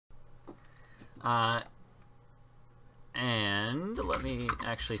And let me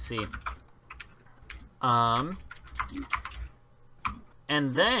actually see. And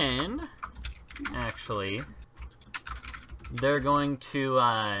then, actually, they're going to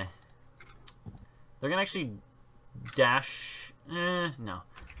actually dash. No.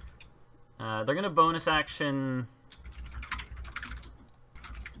 They're gonna bonus action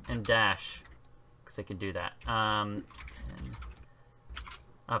and dash, because they can do that. 10,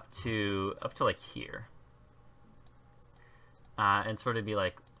 up to like here, and sort of be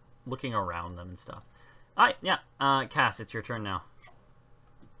like looking around them and stuff. All right, yeah. Kass, it's your turn now.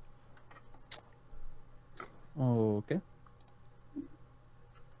 Okay.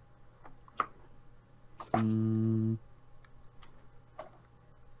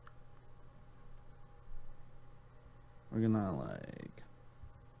 We're gonna like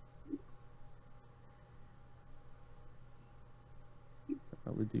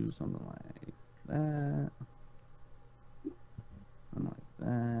probably do something like that. Something like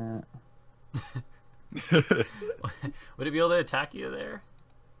that. Would it be able to attack you there?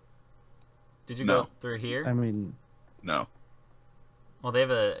 Did you go through here? I mean, no. Well, they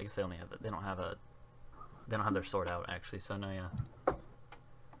have a. I guess they only have. They don't have a. They don't have their sword out actually. So no, yeah.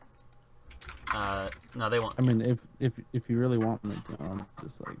 No, they won't. I mean, if you really want me to,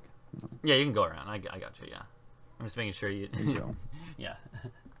 just like. You know. Yeah, you can go around. I got you. Yeah, I'm just making sure you. There you go. Yeah.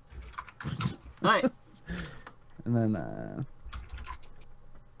 All right. And then.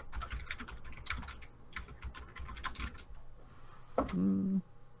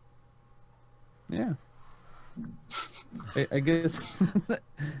 Yeah. I guess.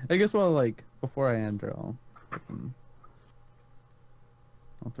 I guess. Well, like before I enter, I'll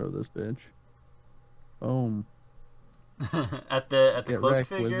throw this bitch. Boom. at the Get cloak wrecked,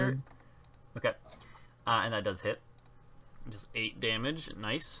 figure. wizard. Okay. And that does hit. Just 8 damage.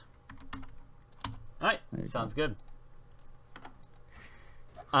 Nice. All right. Sounds good.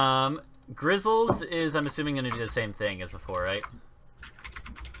 Grizzles is, I'm assuming, going to do the same thing as before, right?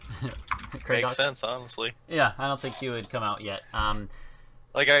 Makes sense, honestly. Yeah, I don't think he would come out yet.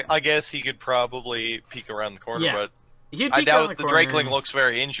 Like, I guess he could probably peek around the corner, Yeah. but He'd I peek around doubt the the corner. Drakeling looks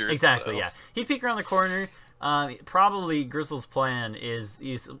very injured. Exactly, so. yeah. He'd peek around the corner. Probably Grizzle's plan is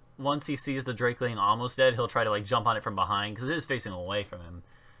once he sees the Drakeling almost dead, he'll try to like jump on it from behind because it is facing away from him.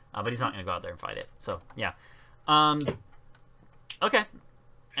 But he's not going to go out there and fight it. So, yeah. Okay.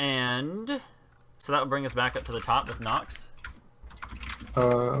 And so that would bring us back up to the top with Nox.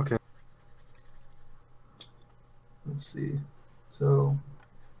 Okay. Let's see. So,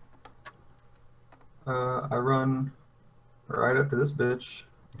 I run right up to this bitch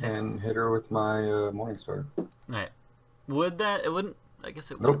and hit her with my Morningstar. All right. Would that? It wouldn't. I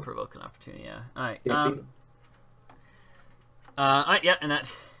guess it would Nope. provoke an opportunity. Yeah. All right. AC. All right. Yeah, and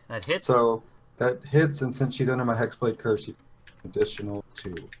that hits. So that hits, and since she's under my Hexblade curse, she additional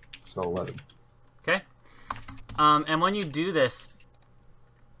 2, so 11. Okay. And when you do this,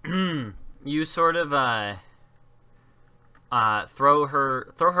 you sort of throw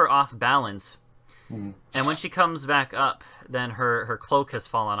her off balance, and when she comes back up, then her cloak has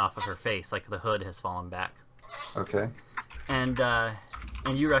fallen off of her face, like the hood has fallen back. Okay. And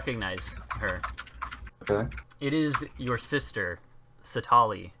you recognize her. Okay. It is your sister,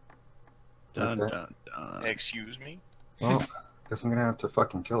 Satali. Dun, Okay. dun, dun. Excuse me? Well, guess I'm gonna have to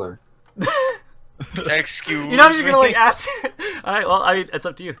fucking kill her. Excuse You're not even me? gonna like ask her. All right. Well, I mean, it's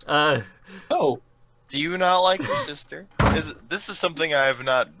up to you. Oh, Do you not like your sister? This is something I have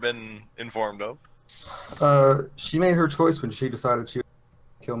not been informed of. She made her choice when she decided she would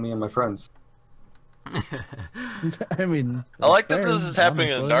kill me and my friends. I mean, I like that fair, this is happening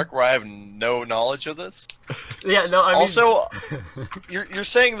in the honestly. dark where I have no knowledge of this. Yeah. No. I mean, Also, you're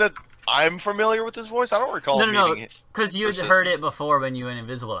saying that I'm familiar with this voice? I don't recall no, meeting it. because you had Persistent. heard it before when you went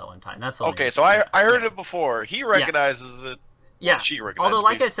invisible at one time. That's all. Okay, so I heard it before. He recognizes it. Yeah. She recognizes Although,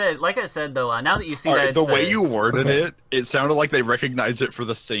 it. like I said, though, now that you see all that right, it's the way you worded Okay. it sounded like they recognized it for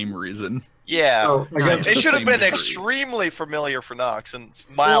the same reason. Yeah. So I Nice. guess It the should have same been degree. extremely familiar for Nox and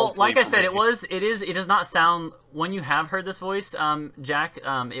well, mildly like I for said, me. it does not sound, when you have heard this voice, Jack,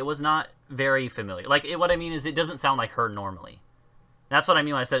 it was not very familiar. Like, what I mean is it doesn't sound like her normally. That's what I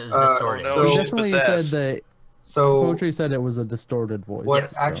mean when I said it was distorted. no, So- she's Definitely said possessed. that so. poetry said it was a distorted voice.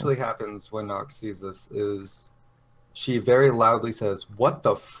 What so- actually happens when Nox sees this is she very loudly says, "What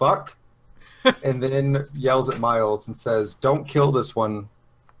the fuck?" and then yells at Miles and says, "Don't kill this one,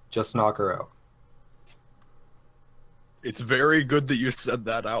 just knock her out." It's very good that you said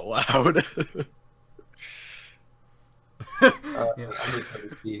that out loud. Yeah. I'm with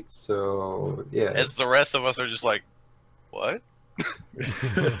her feet, so yeah. As the rest of us are just like, what?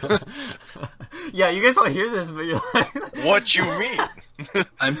 Yeah, you guys all hear this, but you're like... What you mean?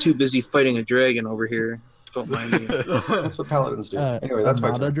 I'm too busy fighting a dragon over here. Don't mind me. That's what paladins do. Anyway, that's my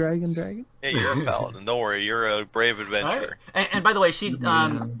not a turn. dragon. Yeah, you're a paladin. Don't worry, you're a brave adventurer. Right. And by the way, she,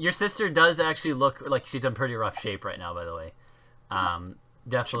 your sister does actually look like she's in pretty rough shape right now. By the way,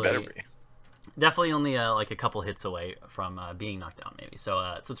 definitely, Better be. definitely only like a couple hits away from being knocked down, maybe. So,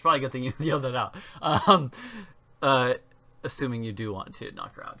 so it's probably a good thing you yelled that out. Assuming you do want to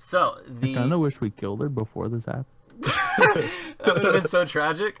knock her out. So I kind of wish we killed her before this happened. that would have been so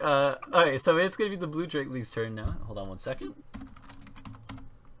tragic. Okay, so it's gonna be the blue Drakeling's turn now. Hold on 1 second.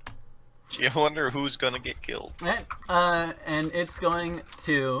 Gee, I wonder who's gonna get killed. Okay, and it's going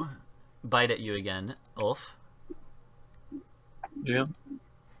to bite at you again, Ulf. Yeah.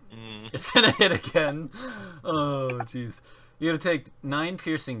 It's gonna hit again. Oh, jeez. You're gonna take 9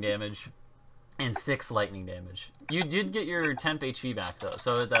 piercing damage and 6 lightning damage. You did get your temp HP back though,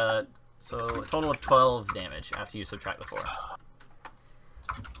 so a total of 12 damage after you subtract the 4.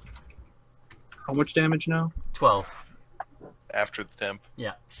 How much damage now? 12. After the temp.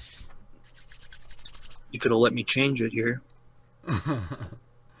 Yeah. You could have let me change it here. I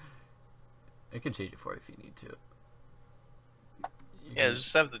can change it for you if you need to. Yeah,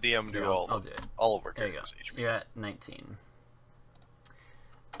 just have the DM do Here, all I'll do it. of our There you go. characters' HP. You're at 19.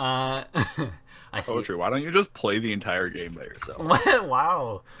 I see. Poetry, why don't you just play the entire game by yourself? What?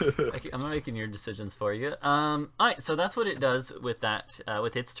 Wow. I'm not making your decisions for you. All right, so that's what it does with that,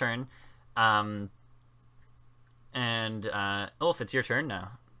 with its turn. And Ulf, it's your turn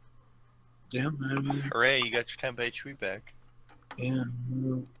now. Yeah. Hooray, you got your temp HP back. Yeah.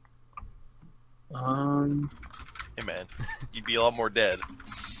 Hey man, you'd be a lot more dead.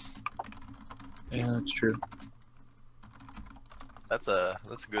 Yeah, that's true. That's a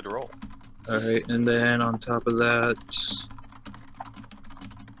good roll. All right, and then on top of that,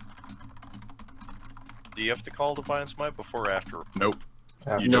 Do you have to call Divine Smite before or after? Nope.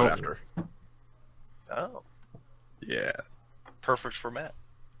 After. You do Nope. it after. Oh, Yeah. perfect for Matt.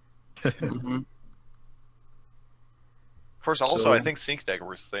 mhm, Of course, also So- I think Sync Dagger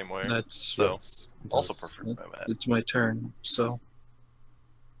works the same way. that's So Yes, it also does. perfect for Matt. it's my turn. So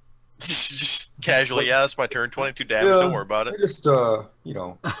Just casually, yeah, that's my turn. 22 damage. Yeah, Don't worry about I it. just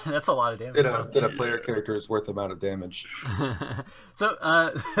That's a lot of damage. did a player character's worth amount of damage. so,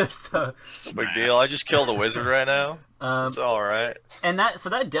 so, It's a big deal. I just killed a wizard right now. It's all right. and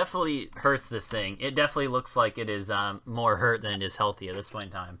that definitely hurts this thing. It definitely looks like it is more hurt than it is healthy at this point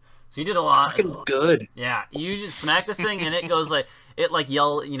in time. So you did a lot. fucking good. Yeah, you just smack this thing and it goes like it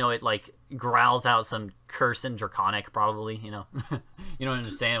growls out some curse in Draconic probably. You know, you don't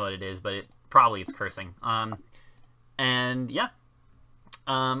understand what it is, but it's cursing. And yeah.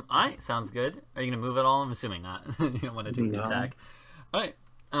 Alright, sounds good. Are you gonna move at all? I'm assuming not. You don't want to take the No. attack. Alright.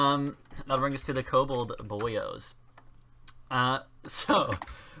 That'll bring us to the kobold boyos. So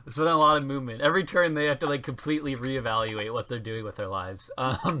there's been a lot of movement. Every turn they have to like completely reevaluate what they're doing with their lives.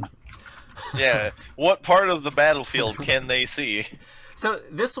 Yeah. What part of the battlefield can they see? So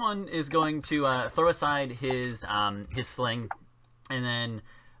this one is going to throw aside his sling, and then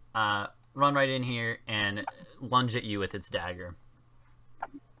run right in here and lunge at you with its dagger.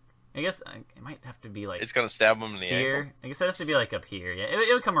 I guess it might have to be like It's gonna stab him in the here. ankle. I guess it has to be like up here. Yeah,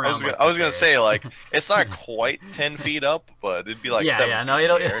 it would come around. I was gonna say like it's not quite 10 feet up, but it'd be like 7 yeah. No, feet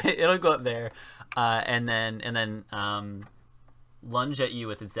it'll in the air. it'll go up there, and then lunge at you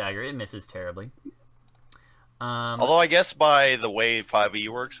with its dagger. It misses terribly. Although I guess by the way 5e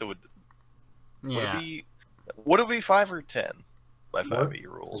works, it would. Yeah, Would it be 5 or 10 by 5e What?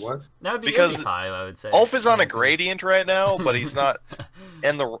 rules? What? that would be because 5, I would say. Ulf is on a gradient right now, but he's not.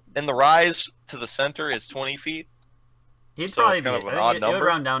 And the rise to the center is 20 feet. He'd So probably it's kind be, of an I odd think it would number.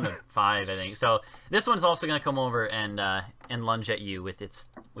 round down to 5, I think. So this one's also gonna come over and lunge at you with its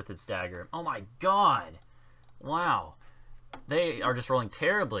dagger. Oh my god! Wow, they are just rolling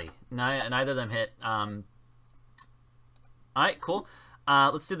terribly. Neither of them hit. All right, cool.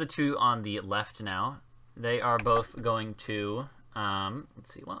 Let's do the two on the left now. They are both going to.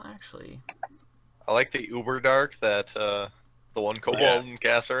 Let's see. Well, actually. I like the uber dark that the one kobold and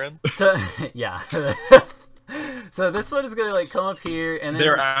Kass are in. So yeah. So this one is gonna like come up here and then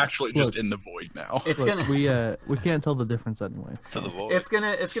They're actually just Look. in the void now. it's Look, gonna we can't tell the difference anyway. To the void. it's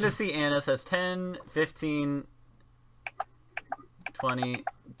gonna see Anna says 10, 15, 20,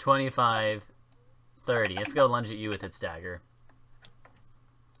 25, 30. It's gonna lunge at you with its dagger.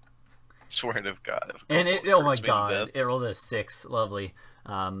 Swear to God. if And it, kobold oh my hurts me to god, death. it rolled a 6. Lovely.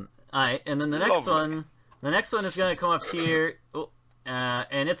 Alright, and then the next Lovely. one is gonna come up here. Oh,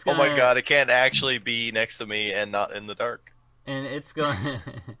 and it's Oh gonna. my God! It can't actually be next to me and not in the dark. And it's going.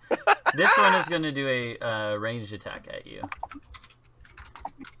 This one is going to do a ranged attack at you.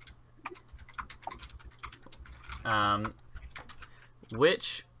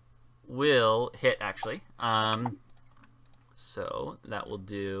 Which will hit, actually. So that will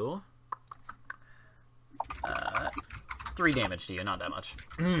do 3 damage to you, not that much.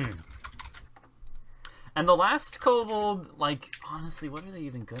 And the last kobold, like, honestly, what are they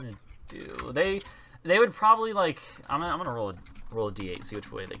even gonna do? They would probably, like, I'm gonna roll a d8, see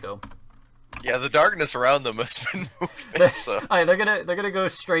which way they go. Yeah, the darkness around them has been moving. So. Alright, they're gonna go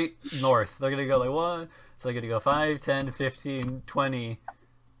straight north. They're gonna go like 1, so they're gonna go 5, 10, 15, 20,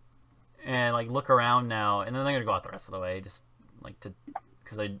 and like look around now, and then they're gonna go out the rest of the way, just like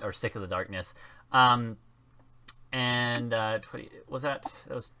because they are sick of the darkness. And 20 was that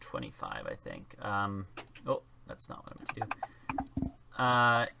was 25, I think. Oh, that's not what I meant to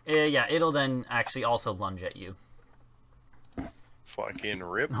do. Yeah, it'll then actually also lunge at you. Fucking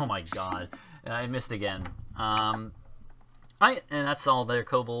rip. Oh my god, I missed again. Alright, and that's all their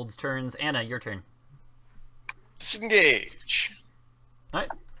kobolds' turns. Anna, your turn. Disengage. Alright.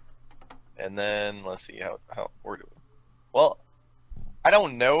 And then let's see how we're doing. Well, I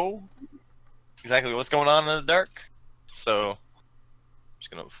don't know exactly what's going on in the dark, so I'm just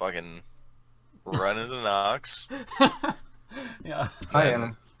gonna fucking run into Nox. Yeah. Hi,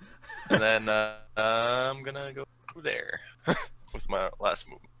 Anna. And then I'm gonna go there with my last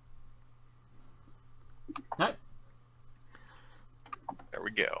movement. Alright. There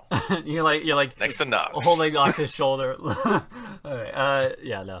we go. you're like Next to Nox. holding Nox's shoulder. Alright,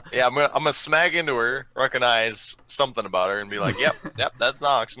 yeah, no. Yeah, I'm gonna smack into her, recognize something about her, and be like, "Yep, that's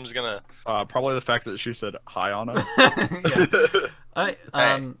Nox." I'm just gonna. Probably the fact that she said hi on it. Yeah. Alright,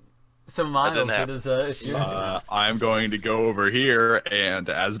 Hey, so Miles, didn't it is it's your turn. I'm going to go over here, and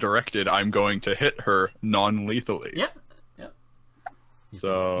as directed, I'm going to hit her non-lethally. Yeah. Yeah.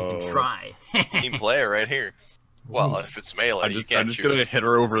 So You can try. Team player right here. Well, if it's melee, I'm you just can't gonna choose. hit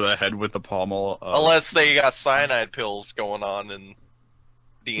her over the head with the pommel. Unless they got cyanide pills going on in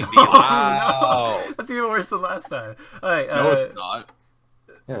D&D. Wow. No, that's even worse than last time. Alright, No, it's not.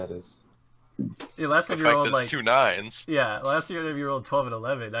 Yeah, it is. yeah, last The time you fact rolled that like it's 2 9s. yeah, last year you rolled 12 and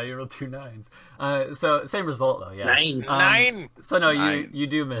 11. Now you rolled 2 9s. So same result though. Yeah. 9. 9. So no, Nine. you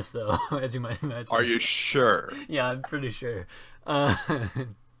do miss though, as you might imagine. Are you sure? Yeah, I'm pretty sure.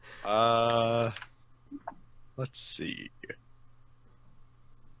 Let's see.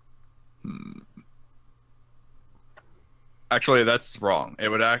 Actually, that's wrong. It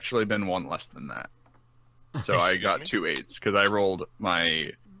would actually been 1 less than that. So I got 2 8s because I rolled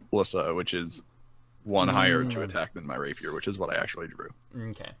my Lissa, which is 1 higher to attack than my rapier, which is what I actually drew.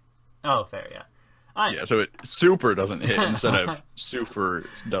 Okay. Oh, fair, yeah. Alright. Yeah, so it super doesn't hit instead of super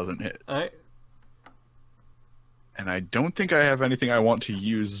doesn't hit. Alright. And I don't think I have anything I want to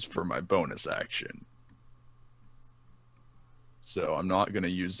use for my bonus action. So I'm not going to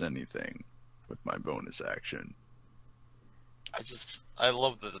use anything with my bonus action. I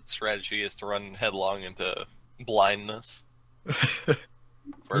love that the strategy is to run headlong into blindness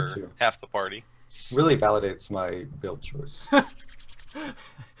for too. half the party. Really validates my build choice.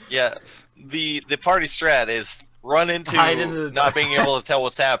 Yeah, the party strat is run Hide into the not being able to tell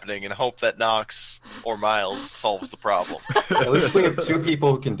what's happening and hope that Nox or Miles solves the problem. At least we have 2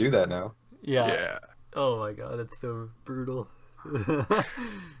 people who can do that now. Yeah. Yeah. Oh my god, that's so brutal. Did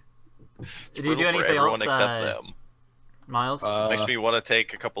you Brutal do for anything everyone else, except them. Miles? Makes me want to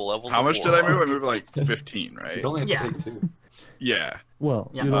take a couple levels. How of much war. did I move? I moved like 15, You right? only have Yeah. to take 2. Yeah. Well,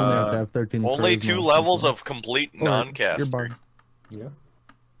 Yeah. you'd only have to have 13. Only charisma 2 as levels well. of complete Or your non-caster. bard. Yeah.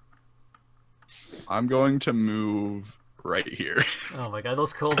 I'm going to move right here. Oh my god,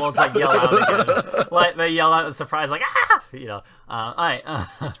 those kobolds like yell out again. Like they yell out in surprise, like ah, you know. Alright,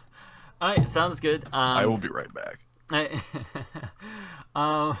 alright, sounds good. I will be right back. Alright,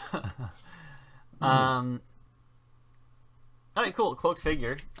 cool. Cloaked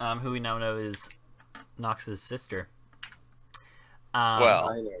figure, who we now know is Nox's sister. Well,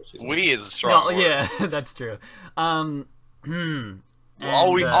 I know she's we is a strong no, word. yeah, that's true. All And,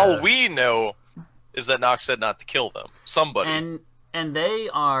 we know is that Nox said not to kill them. Somebody. and they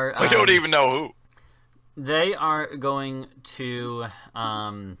are. We don't even know who. They are going to.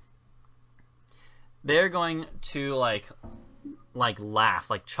 They're going to like laugh,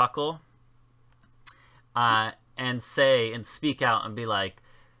 like chuckle, and say and speak out and be like,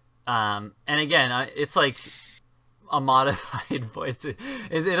 and again, it's like a modified voice. It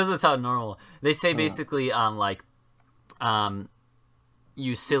doesn't sound normal. They say basically,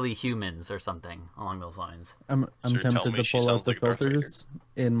 you silly humans or something along those lines. I'm So you're telling tempted me to she pull out sounds the like Darth Vader. filters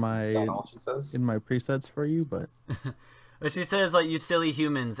in Is that all she says? my presets for you, but But she says, like, you silly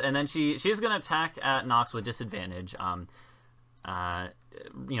humans, and then she's gonna attack at Nox with disadvantage. You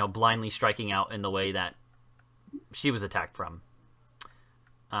know, blindly striking out in the way that she was attacked from.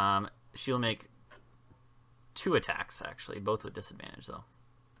 She'll make 2 attacks, actually, both with disadvantage, though.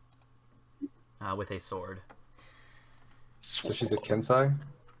 With a sword. So she's a Kensai?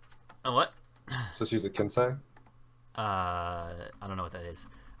 A what? So she's a Kensai? I don't know what that is.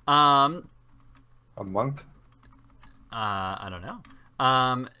 A monk? I don't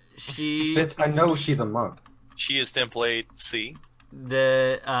know. She... I know she's a monk. She is template C.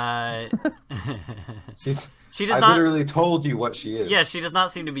 The, She does I not... literally told you what she is. Yeah, she does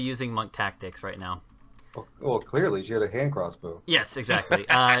not seem to be using monk tactics right now. Well, clearly, she had a hand crossball. Yes, exactly.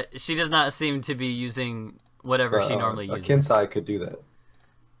 She does not seem to be using whatever she normally uses. A Kensai could do that.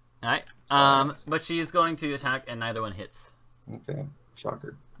 Alright. But she's going to attack, and neither one hits. Okay,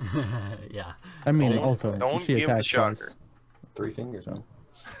 shocker. Yeah. I mean, Don't- also, don't she give the attacked shocker. twice. 3 fingers, man.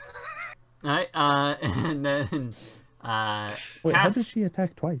 Alright, and then... Wait, how Kass- did she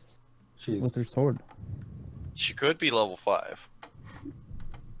attack twice with her She's sword? She could be level 5.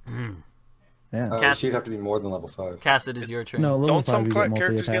 Yeah. Kass- she'd have to be more than level 5. Cass, it is your turn. No, level Don't 5 some you get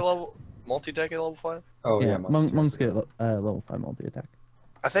characters get multi-attack. multi-attack at level 5? Oh Yeah, monks monks get level 5 multi-attack.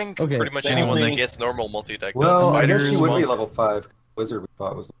 I think Okay, pretty much so- anyone that Think- gets normal multi-attack Well, I guess fighters, she would be monk. level 5. Wizard we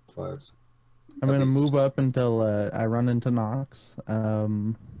thought was level 5. I'm At gonna least. move up until I run into Nox.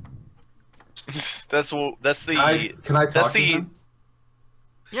 That's the Can I talk that's to the- him?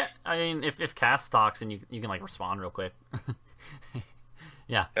 Yeah, I mean, if Cass talks and you can, like, respond real quick.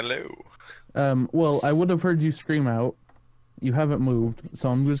 hello. Well, I would have heard you scream out. You haven't moved, so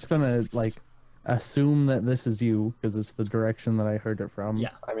I'm just gonna, like, assume that this is you, because it's the direction that I heard it from. Yeah.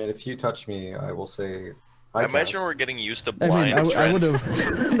 I mean, if you touch me, I will say. I Hi, imagine Cass. we're getting used to I blind mean, I would have...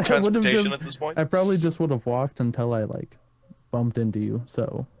 I would have transportation just... at this point. I probably just would have walked until I, like, bumped into you,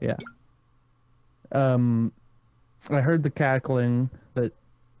 so, yeah. I heard the cackling that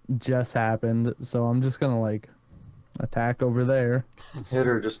just happened, so I'm just gonna, like, attack over there. Hit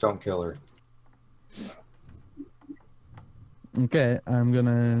her, just don't kill her. Okay, I'm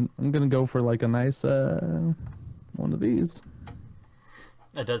gonna go for, like, a nice, one of these.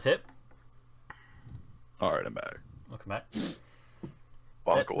 That does hit. All right, I'm back. Welcome back.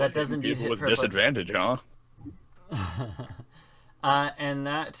 Bonko. That does indeed hit With for disadvantage, huh? and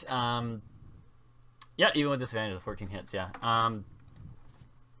that, yeah, even with disadvantage, the 14 hits, yeah.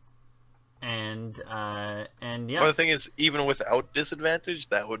 And yeah. But the thing is, even without disadvantage,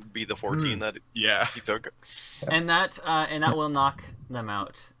 that would be the 14 that Yeah. he took. And that will knock them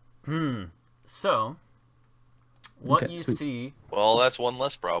out. So, what Okay, you sweet. see, Well, that's one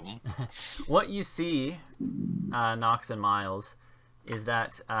less problem. what you see, Nox and Miles, is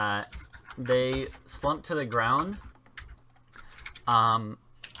that they slump to the ground.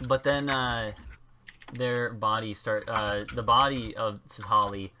 But then their body the body of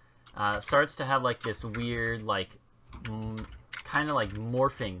Satali starts to have, like, this weird, like, kind of like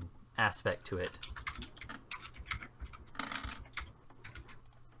morphing aspect to it.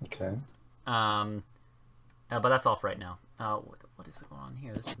 Okay. But that's all for right now. What is going on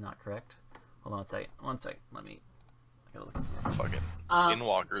here? This is not correct. Hold on a second. One second. I gotta look at some. Fucking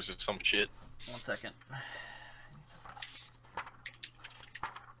skinwalkers or some shit. 1 second.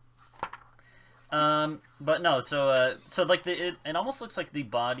 But no, so like it almost looks like the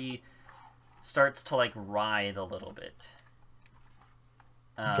body starts to, like, writhe a little bit.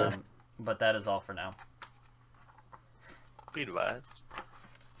 Okay. But that is all for now. Be advised.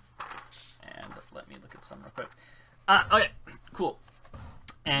 And let me look at some real quick. Okay, cool.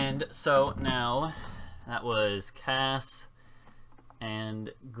 And so now that was Cass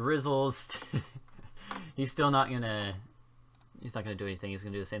and Grizzles. He's not gonna do anything. He's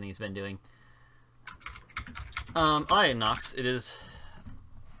gonna do the same thing he's been doing. Alright, Nox, it is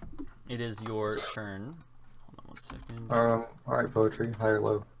your turn. Hold on 1 second. Alright, poetry. High or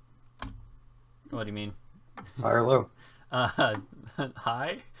low? What do you mean? High or low?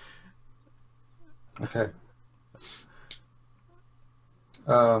 Hi? Okay.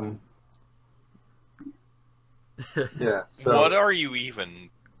 Yeah, so What are you even?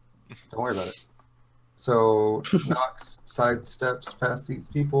 don't worry about it. So Nox sidesteps past these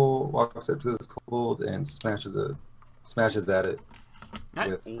people, walks up to this kobold, and smashes at it.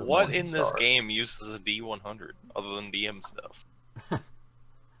 Alright. with the What one in this star. game uses a D100 other than DM stuff?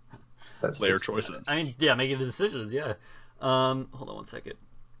 That's Player 6 choices. I mean, yeah, making decisions, yeah. Hold on 1 second.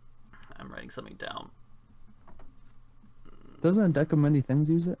 I'm writing something down. Doesn't a deck of many things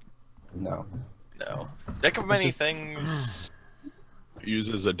use it? No. No. Deck of many just- things.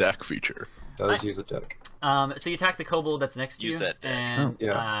 Uses a deck feature. Does use a deck. So you attack the kobold that's next to Use you, that deck. and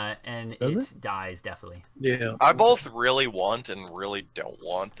Yeah. and Does it dies definitely. Yeah. I both really want and really don't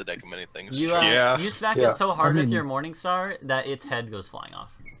want the deck of many things. You to try. Yeah. you smack Yeah. it so hard I with mean- your Morningstar that its head goes flying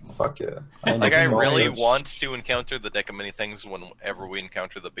off. Fuck yeah. Like I really want. want to encounter the deck of many things whenever we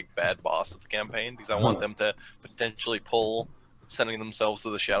encounter the big bad boss of the campaign, because I want them to potentially pull, sending themselves to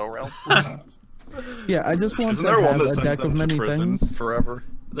the Shadow Realm. Yeah, I just want Isn't to there one have that a sends deck them of to many prison things. forever?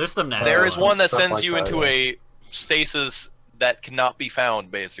 There's some nasty There is ones. one that Stuff sends like you that, into yeah. a stasis that cannot be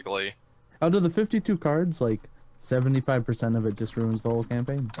found, basically. Out of the 52 cards, like 75% of it just ruins the whole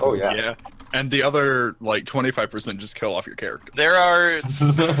campaign. Oh yeah. Yeah. And the other like 25% just kill off your character. There are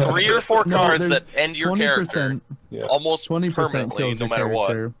 3 or 4 No, cards there's that end your character 20%, Yeah. almost 20% permanently, kills no your matter what.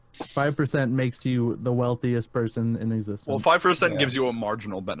 character. 5% makes you the wealthiest person in existence. Well, 5% Yeah. gives you a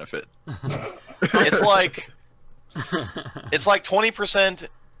marginal benefit. It's like 20%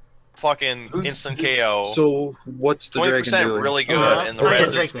 fucking Who's- instant who's- KO, So what's the dragon 20% doing? really good, Uh, and the okay,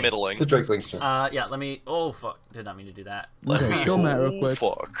 rest is Drakeling. middling. It's a Drakeling's turn. Yeah, let me. Oh fuck! Did not mean to do that. Let Okay, me. kill Matt real quick.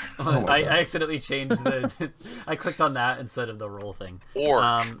 Fuck. Oh my I God. accidentally changed the. I clicked on that instead of the roll thing. Orc.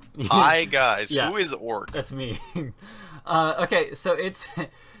 Hi guys. Yeah. Who is Orc? That's me. Okay, so it's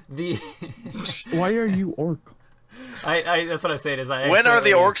the. Why are you orc? I that's what I'm saying is I. When are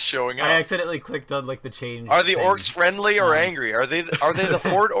the accidentally- orcs showing I up? accidentally clicked on like the change. Are the thing. orcs friendly or angry? Are they the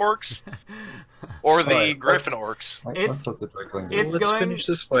Fort orcs or the Alright, Griffin orcs? Let's let the Drakeling do it's it. Let's going- finish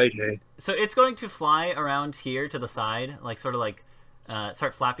this fight, hey. So it's going to fly around here to the side, like sort of like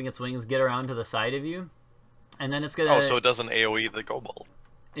start flapping its wings, get around to the side of you, and then it's gonna. Oh, so it doesn't AOE the kobold.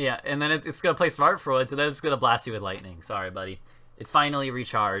 Yeah, and then it's gonna play smart frauds, and then it's gonna blast you with lightning. Sorry, buddy. It finally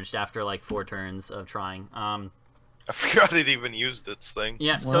recharged after like 4 turns of trying. I forgot it even used its thing.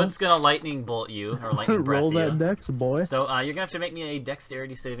 Yeah, so Well- it's gonna lightning bolt you or lightning breath Roll you. that dex, boy. So you're gonna have to make me a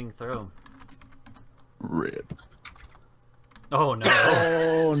dexterity saving throw. Rip. Oh no!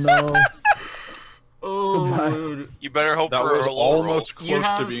 Oh no. Oh, You better hope That for was a low almost You close to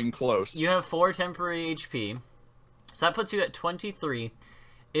have- being close. you have 4 temporary HP, so that puts you at 23.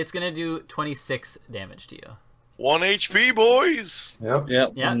 It's gonna do 26 damage to you. roll. 1 HP, boys. Yep. Yeah,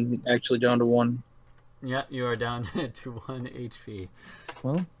 Yeah. I'm actually down to 1. Yeah, you are down to 1 HP.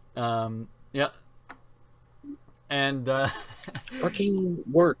 Well, Yeah. And Fucking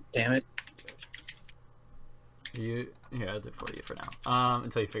work, damn it. here, I'll do it for you for now.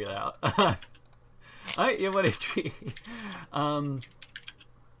 Until you figure that out. Alright, you have 1 HP.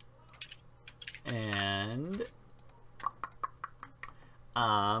 And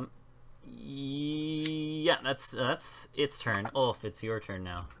yeah, that's its turn. Ulf, it's your turn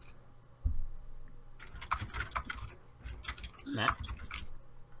now. Matt?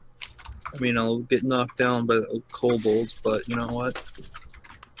 I mean, I'll get knocked down by the kobolds, but you know what?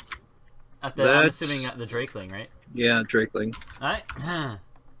 I'm That's- assuming at the Drakeling, right? Yeah, Drakeling. Alright.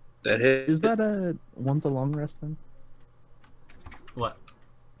 That hit. is that a once a long rest then? What?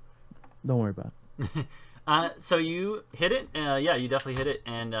 Don't worry about it. So you hit it. Yeah, you definitely hit it,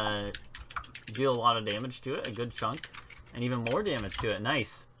 and deal a lot of damage to it, a good chunk, and even more damage to it.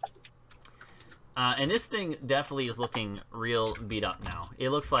 Nice. And this thing definitely is looking real beat up now. It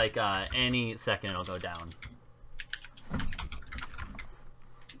looks like any second it'll go down.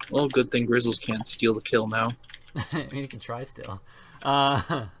 Well, good thing Grizzles can't steal the kill now. I mean, you can try still.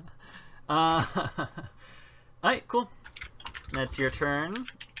 Alright, cool. That's your turn.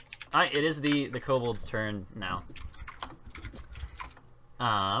 Alright, it is the kobold's turn now.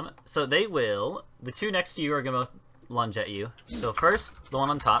 So they will. The 2 next to you are gonna both lunge at you. So first, the one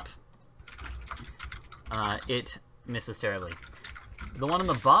on top. It misses terribly. The one on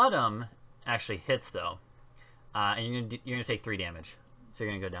the bottom actually hits though, and you're gonna take 3 damage. So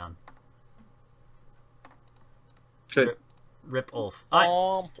you're gonna go down. Okay. Rip Ulf. Alright.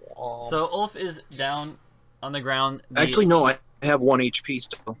 Womp, womp. So Ulf is down on the ground. Actually, no, I have 1 HP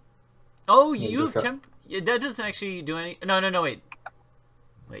still. Oh, Yeah, you just have got- temp. Yeah, that doesn't actually do any. No, wait.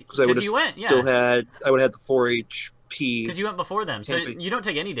 Because I would have you went. Yeah. still had, I would have the 4 HP. Because you went before them, so Temp- you don't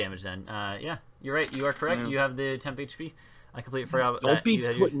take any damage then. Yeah, you're right. You are correct. Yeah. You have the temp HP. I completely forgot about Don't that. be You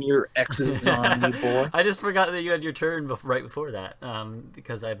had your- putting your X's on me, boy. I just forgot that you had your turn right before that.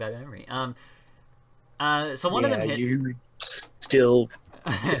 Because I have bad memory. So one of them hits. You're still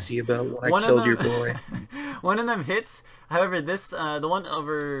pissy about when I One of killed your them- boy. One of them hits. However, this the one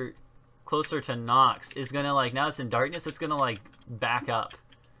over closer to Nox is gonna like now it's in darkness. It's gonna like back up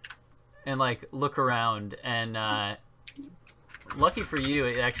and like look around and lucky for you,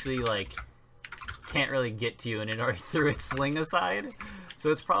 it actually like can't really get to you, and it already threw its sling aside.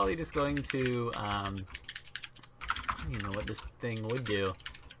 So it's probably just going to I don't even know what this thing would do.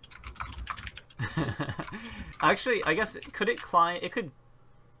 Actually, I guess could it climb? It could.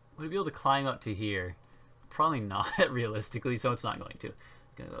 Would it be able to climb up to here? Probably not realistically, so it's not going to.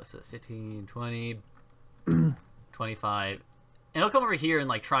 It's gonna go so 15, 20, 25, and it'll come over here and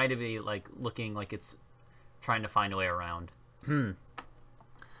like try to be like looking like it's trying to find a way around.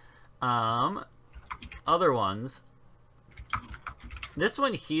 Other ones. This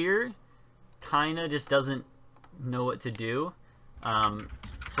one here kind of just doesn't know what to do.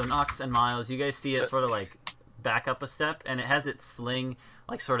 So Nox and Miles, you guys see it sort of like back up a step, and it has its sling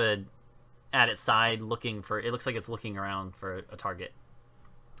like sort of at its side looking for, it looks like it's looking around for a target.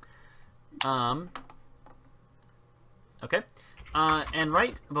 Okay. And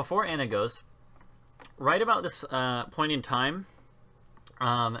right before Anna goes, right about this point in time,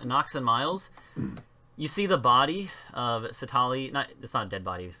 Nox and Miles, you see the body of Satali. It's not a dead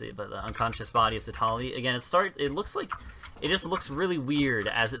body, obviously, but the unconscious body of Satali. Again, it looks like it just looks really weird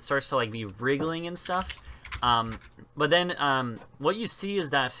as it starts to like be wriggling and stuff. But then what you see is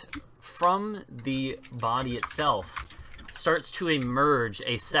that from the body itself starts to emerge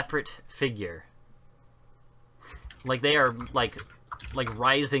a separate figure. Like they are like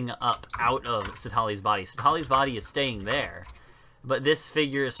rising up out of Satali's body. Satali's body is staying there, but this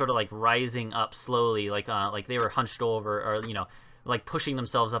figure is sort of like rising up slowly, like they were hunched over, or you know, like pushing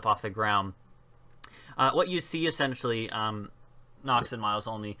themselves up off the ground. What you see essentially, Nox and Miles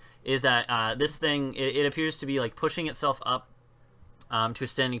only, is that this thing, it appears to be like pushing itself up to a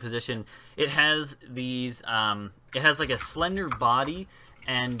standing position. It has these, it has like a slender body,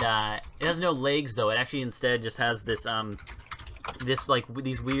 and it has no legs though. It actually instead just has this, this like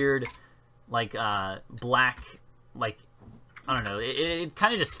these weird, like black, like I don't know. It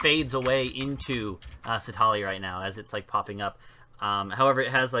kind of just fades away into Satali right now as it's like popping up. However,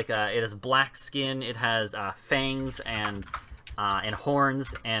 it has like it has black skin. It has fangs and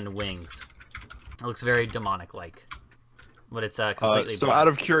horns and wings. It looks very demonic-like, but it's completely. So, black. out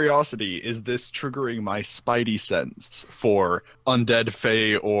of curiosity, is this triggering my spidey sense for undead,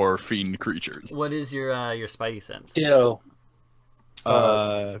 fey, or fiend creatures? What is your spidey sense? Ditto.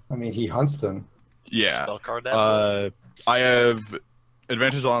 I mean, he hunts them. Yeah. Spell card that. I have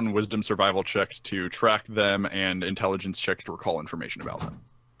advantage on wisdom survival checks to track them and intelligence checks to recall information about them.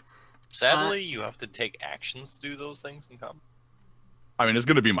 Sadly, you have to take actions to do those things in combat. I mean, it's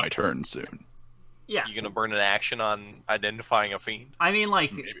going to be my turn soon. Yeah. You gonna burn an action on identifying a fiend? I mean,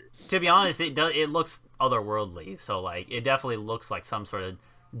 like, Maybe. to be honest, it looks otherworldly, so like it definitely looks like some sort of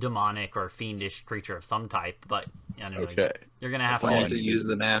demonic or fiendish creature of some type. But you know, Okay. you're gonna have I want to to use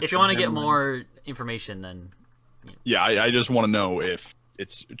an action. if you want to get never mind. more information, then Yeah, I just want to know if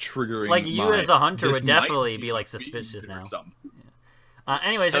it's triggering. like you my- as a hunter this would might definitely be like fiend suspicious or now. something.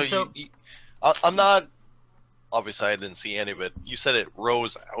 Anyways, So, so I'm not. Obviously, I didn't see any of it. You said it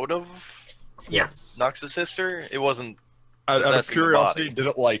rose out of yes. Nox's sister. It wasn't. Out of Possessing the curiosity, body. did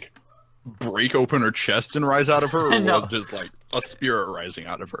it like break open her chest and rise out of her, or No. was it just like a spirit rising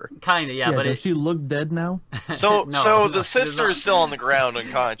out of her? Kind of, yeah, but does it, she look dead now? So, No, so no, the she sister does is not. still on the ground,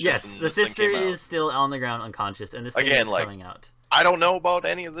 unconscious. yes, and the this thing sister came out. is still on the ground unconscious, and this thing Again, is like, coming out. I don't know about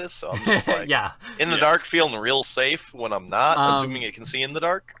any of this, so I'm just like yeah. in the Yeah. dark, feeling real safe when I'm not, assuming it can see in the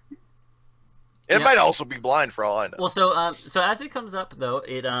dark. It Yeah. might also be blind for all I know. Well, so as it comes up though,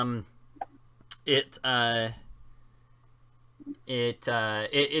 it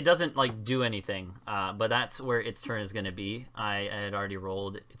doesn't like do anything. But that's where its turn is going to be. I had already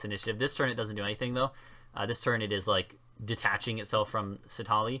rolled its initiative. This turn it doesn't do anything though. This turn it is like detaching itself from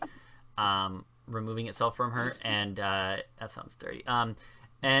Satali, removing itself from her, and that sounds dirty. And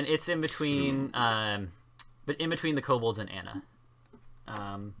it's in between, but in between the kobolds and Anna.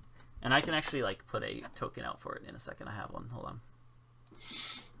 And I can actually like put a token out for it in a second. I have one. Hold on.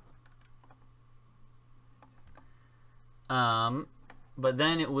 But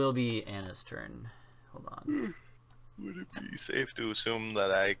then it will be Anna's turn. Hold on. Would it be safe to assume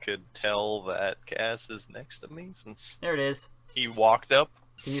that I could tell that Kass is next to me since There it is. he walked up?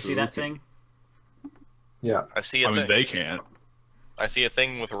 Can you see that Okay. thing? Yeah, I see a I mean, thing. they can't. I see a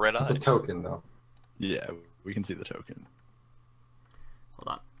thing with red it's eyes. a token though. Yeah, we can see the token.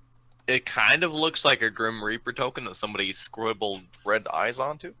 Hold on. It kind of looks like a Grim Reaper token that somebody scribbled red eyes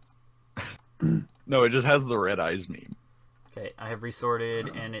onto. No, it just has the red eyes meme. Okay, I have resorted,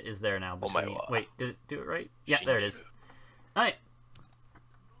 and it is there now. Oh my between- God. Wait, did it do it right? Yeah, She there it knew. is. All right.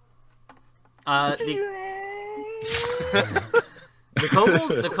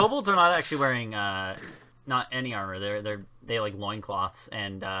 The kobolds are not actually wearing not any armor. They like loincloths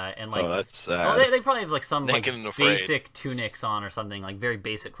and like Oh, that's well, sad. they probably have like some like Naked and afraid. basic tunics on or something, like very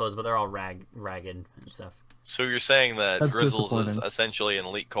basic clothes, but they're all ragged and stuff. So you're saying that That's Grizzles is disappointing. essentially an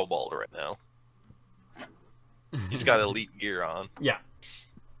elite kobold right now? He's got elite gear on. Yeah.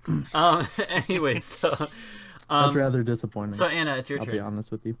 Anyways, so That's rather disappointing. so Anna, it's your I'll turn. be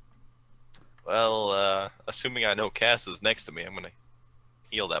honest with you. Well, assuming I know Kass is next to me, I'm gonna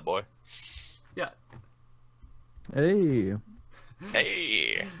heal that boy. Yeah. Hey,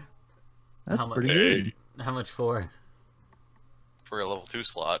 Hey, that's How much- pretty Hey. good. How much for? for a level 2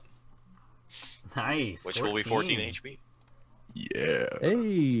 slot, Nice. which will be 14 HP. Yeah.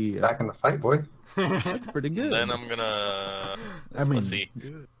 Hey, Back in the fight, boy. that's pretty good. And then I'm gonna. I mean, let's see.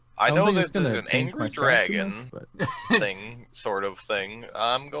 I don't know think that it's there's gonna an change my angry stats too dragon much, but thing, sort of thing.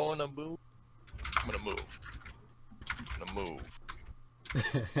 I'm gonna move. I'm gonna move. I'm gonna move.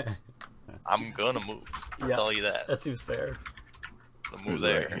 I'm gonna move. I'll Yeah. tell you that. That seems fair. I'm gonna move Who's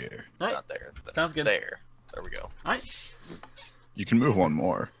there. right here? Alright. Not there. Sounds good. There. There we go. Alright. You can move one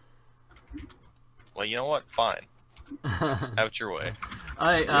more. Well, you know what? Fine. Have it your way.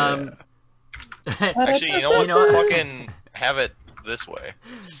 Alright, Actually, you know what? You know what? Fucking have it this way.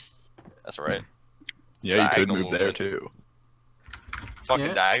 That's right. Yeah, you could Diagonal move there movement. too. Fucking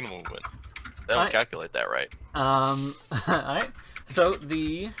Yeah. diagonal movement. They don't Alright. calculate that right. alright. So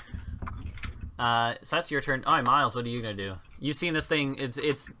the so that's your turn. Alright, Miles, what are you gonna do? You've seen this thing,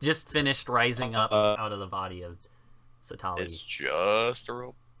 it's just finished rising up out of the body of Satali. It's just a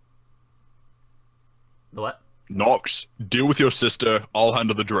rope. The what? Nox, deal with your sister. I'll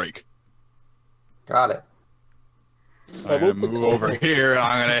handle the Drake. Got it. I'm gonna move over here.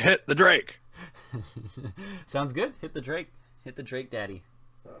 I'm gonna hit the Drake. Sounds good. Hit the Drake. Hit the Drake daddy.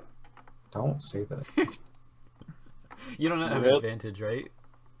 Don't say that. You don't have Rip. advantage, right?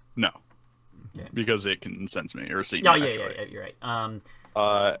 No, Okay. because it can sense me or see me. Oh yeah, actually. yeah, you're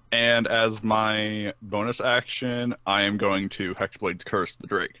right. And as my bonus action, I am going to Hexblade's Curse the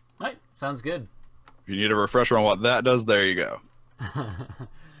Drake. Alright, sounds good. If you need a refresher on what that does, there you go.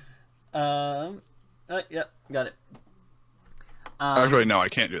 Yeah, got it. Actually, no, I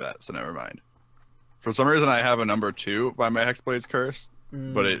can't do that, so never mind. For some reason, I have a number 2 by my Hexblade's Curse,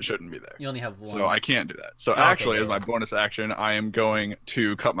 but it shouldn't be there. You only have one. So I can't do that. So Okay, actually, yeah, as my bonus action, I am going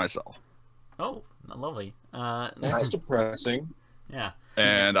to cut myself. Oh, lovely. That's depressing. Yeah.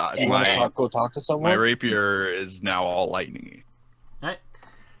 And Do you want to my go talk to my someone? rapier is now all lightningy. Alright.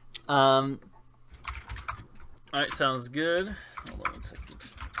 Alright, sounds good. Hold on 1 second.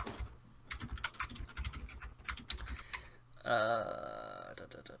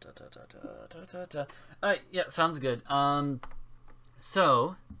 Alright, yeah, sounds good.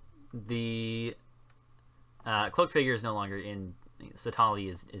 So the cloak figure is no longer in.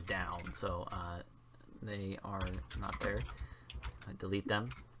 Satali is down, so they are not there. Delete them.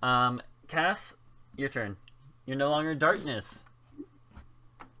 Kass, your turn. You're no longer in darkness.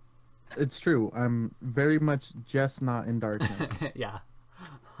 it's true. I'm very much just not in darkness. Yeah.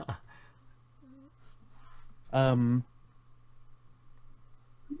 I'm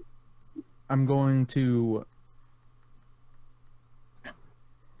going to.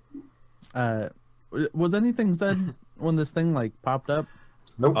 Was anything said when this thing like popped up?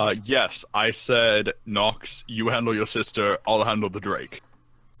 Nope. Yes, I said, Nox, you handle your sister, I'll handle the Drake.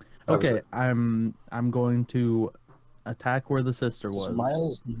 That was Okay, it. I'm going to attack where the sister was.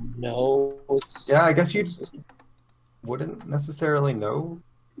 Miles, no. It's... Yeah, I guess you wouldn't necessarily know.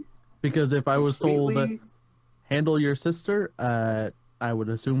 Because if I was told completely. handle your sister, I would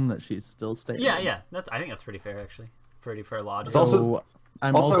assume that she's still staying. Yeah. I think that's pretty fair, actually. Pretty fair logic. It's also- So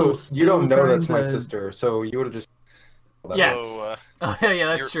I'm Also, also you don't still know trying that's my to- sister, so you would have just. Yeah. So, Oh, yeah,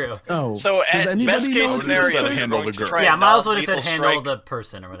 that's true. Oh, so does at anybody best know case if scenario, she's Gotta you're handle going the to girl. try Yeah, Miles would have said non-lethal handle strike. the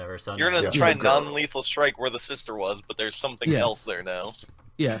person or whatever. So You're gonna no. Yeah. try Yeah, girl. non-lethal strike where the sister was, but there's something Yes. else there now.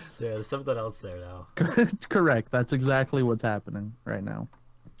 Yes, Yeah, there's something else there now. correct. That's exactly what's happening right now.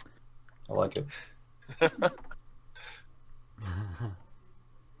 I like it.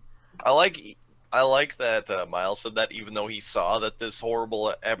 I like that Miles said that, even though he saw that this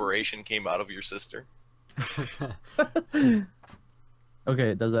horrible aberration came out of your sister.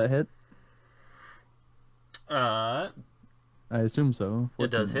 Okay, does that hit? Uh, I assume so. It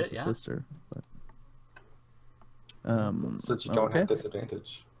does 14 hit, with the yeah. Sister, but... Since you don't okay. have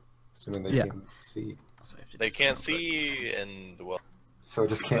disadvantage, assuming they Yeah. can see, so I have to They do can't something see, and well, so it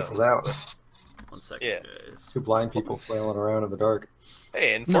just cancels out. quick. 1 second, Yeah. guys. Two blind people flailing around in the dark.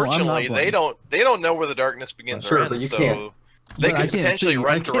 hey, No, I'm not unfortunately, they blind. don't know where the darkness begins Sure, or but ends, you so can't. they But I could can't potentially see- I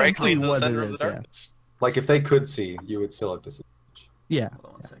run can't directly see into the what center it of the is, yeah. darkness. Like if they could see, you would still have disadvantage. Yeah. Hold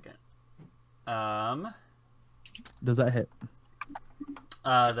on 1 second. Does that hit?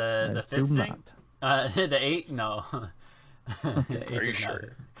 The I fist assume thing? not. The 8? No. Eight Are you does not sure?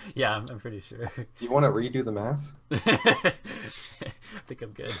 hit. Yeah, I'm pretty sure. Do you want to redo the math? I think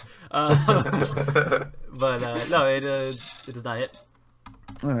I'm good. But no, it does not hit.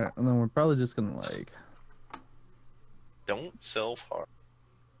 All right, and then we're probably just gonna like Don't self-harm.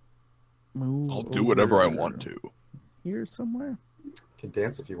 move. I'll do whatever I over want to. Here somewhere. Can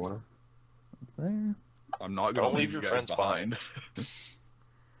dance if you want to. There. I'm not gonna Don't leave leave you your guys friends behind.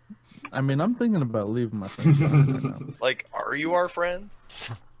 I mean, I'm thinking about leaving my friends behind right now. Like, are you our friend?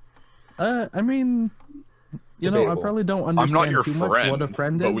 I mean, you know, I Debatable. probably don't I'm understand not your too much what a friend,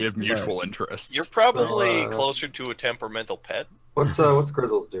 friend is. but we have mutual interests. You're probably So, closer to a temperamental pet. What's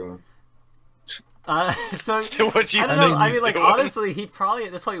Grizzle's doing? So What you I don't know. I mean, like doing? honestly, he probably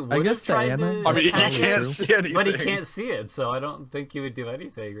at this point would have guess tried Diana- to I mean, he attack can't it, see anything. but he can't see it, so I don't think he would do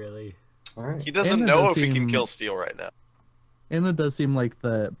anything really. All right. He doesn't Anna know does if he can seem- kill Steel right now. And it does seem like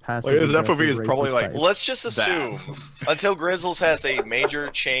the passive. Like, his FOV aggressive is probably racist like- type. Let's just assume Bad. until Grizzles has a major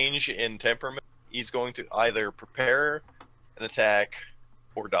change in temperament, he's going to either prepare an attack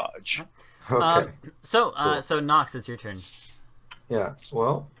or dodge. Okay. So Cool. so Nox, it's your turn. Yeah.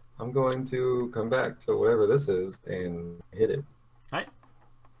 Well, I'm going to come back to whatever this is and hit it.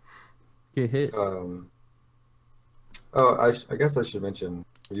 Get hit. Oh, I guess I should mention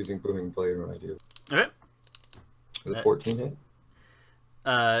I'm using Booming Blade when I do. Okay. Is it 14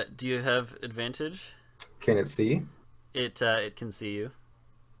 hit? Do you have advantage? Can it see? It can see you.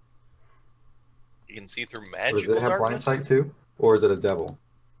 You can see through Or does magical it have blind darkness. sight too? Or is it a devil?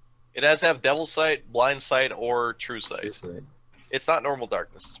 It has to have devil sight, blind sight, or true sight. True sight. It's not normal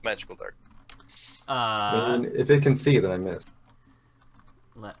darkness. It's magical darkness. I mean, if it can see, then I missed.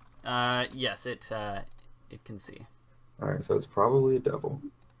 Yes, it can see. Alright, so it's probably a devil.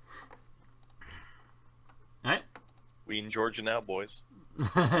 All right. We in Georgia now, boys.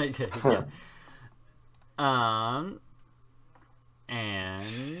 Yeah.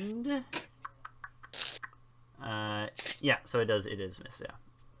 And yeah, so it is miss, yeah.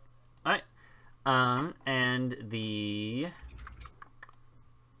 Alright. And the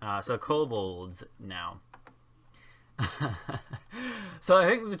so kobolds now. So I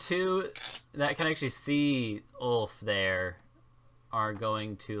think the two that can actually see Ulf there are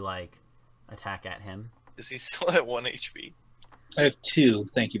going to like attack at him. Is he still at 1 HP? I have 2.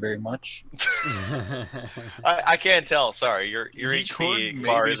 Thank you very much. I can't tell. Sorry, your He HP could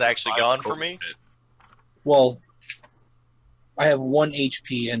bar maybe is actually survive gone for me. COVID. Well, I have 1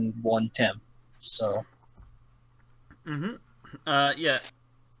 HP and 1 temp, so Yeah.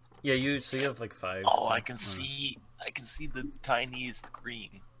 Yeah, you have like 5. Oh, so, I can see the tiniest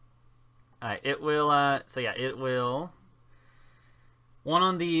green. Alright, it will so yeah, it will one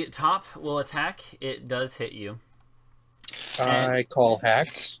on the top will attack. It does hit you. I call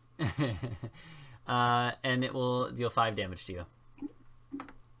hacks. And it will deal 5 damage to you.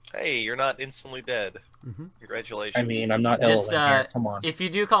 Hey, you're not instantly dead. Mhm. Congratulations. I mean, I'm not Just, Alderland here. Come on. If you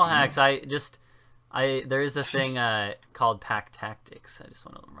do call hacks, there is this thing called pack tactics. I just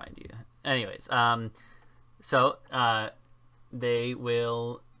want to remind you. Anyways, so they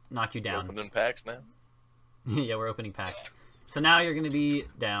will knock you down. opening packs now. Yeah, we're opening packs. So now you're going to be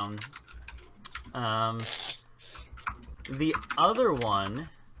down. The other one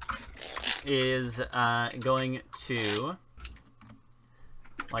is going to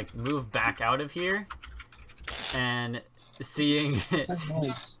like move back out of here, and seeing What's that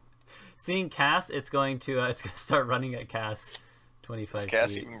noise? seeing Kass, it's going to start running at Kass 25 Is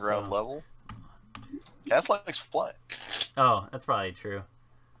Cass feet, even ground so- level? Cass likes flying. Oh, that's probably true.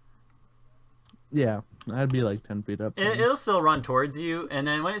 Yeah, I'd be like 10 feet up. It'll still run towards you, and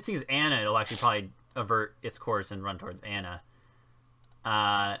then when it sees Anna, it'll actually probably avert its course and run towards Anna.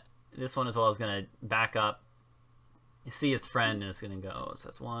 This one as well is going to back up, see its friend, and it's going to go. So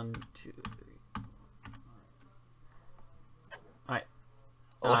that's 1, 2, 3. All right.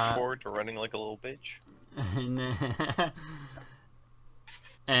 I look forward to running like a little bitch. And then,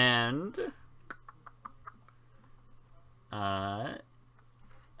 and alright.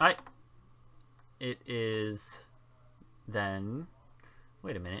 It is then.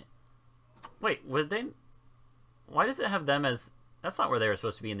 Wait a minute. Wait, was they? Why does it have them as? That's not where they were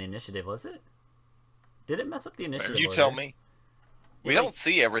supposed to be in the initiative, was it? Did it mess up the initiative? Did you order? tell me? We Yeah, don't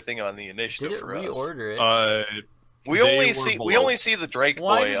see everything on the Did initiative it for us. reorder it? We They only were see below. the Drake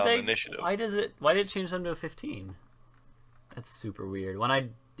Why boy did on they? initiative. Why did it change them to a 15? That's super weird. When I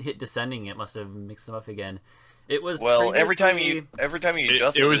hit descending, it must have mixed them up again. It was Well, every time you It,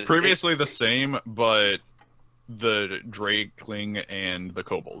 adjusted it was previously the same, but the Drakeling and the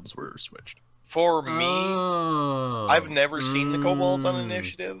kobolds were switched. For me, Oh. I've never seen the kobolds on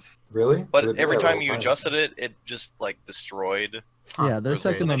initiative, Really? but They do every that all time the you time. adjusted it, it just like destroyed. Huh. Yeah, they're Versus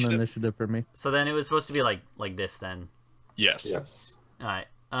second on the initiative. initiative for me. So then it was supposed to be like this then. Yes. Yes. All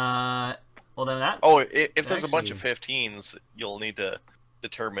right. Well then that. Oh, if there's a bunch of Actually- 15s, you'll need to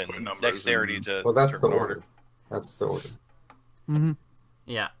determine Put numbers dexterity in. to Well, that's the determine order. That's the order. Mm-hmm.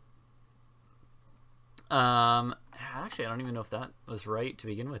 Yeah. Actually, I don't even know if that was right to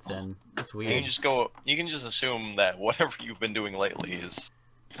begin with. Then it's You can weird. just go. You can just assume that whatever you've been doing lately is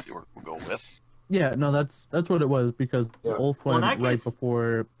we'll go with. Yeah, no, that's what it was because Yeah. Ulf Well, in went that right case-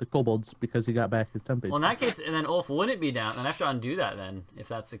 before the kobolds because he got back his temp. Well, in that case, and then Ulf wouldn't be down. And I have to undo that then, if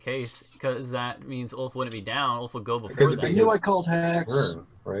that's the case, because that means Ulf wouldn't be down. Ulf would go before Because I then. knew I called hacks. Turn,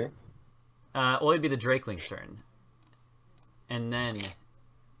 right? Well, it'd be the Drakeling's turn, and then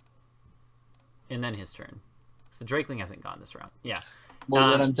his turn. So the Drakeling hasn't gone this round. Yeah.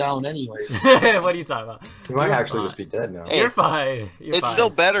 Well, then I'm down anyways. What are you talking about? He might You're actually fine. just be dead now. Hey, You're fine. You're It's fine. still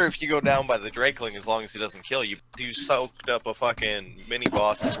better if you go down by the Drakeling as long as he doesn't kill you. You soaked up a fucking mini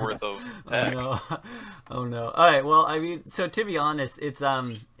boss's worth of attack. Oh no! Oh no! All right. Well, I mean, so to be honest, it's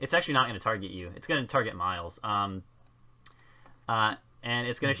actually not going to target you. It's going to target Miles. And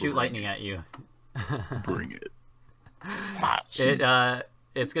it's going to shoot lightning at you. Bring it.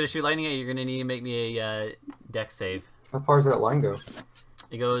 It's going to shoot lightning at you. You're going to need to make me a dex save. How far does that line go?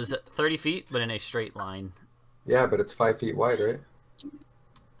 It goes 30 feet, but in a straight line. Yeah, but it's 5 feet wide, right?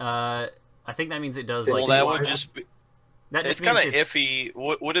 I think that means it does Well, like. Well, that why- would just be. that It's just kind of means it's-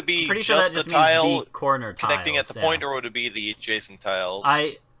 iffy. Would it be Pretty sure just that just the tile means the corner connecting at the tiles, point, yeah. or would it be the adjacent tiles?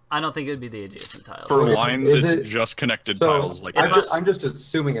 I don't think it would be the adjacent tiles. For Is- lines, is it's it- just connected So tiles. Like It's not- I'm just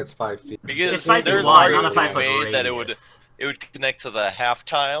assuming it's 5 feet. Because It's 5 feet there's wide, an not a argument 5 foot made radius. that it would connect to the half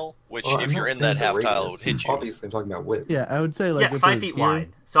tile, which Well, if I'm you're not in that saying half it's a tile, it radius. would hit you. Obviously, I'm talking about width. Yeah, I would say like Yeah, if 5 it was feet here- wide.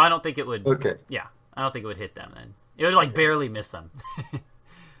 So I don't think it would. Okay. Yeah, I don't think it would hit them then. It would like barely miss them.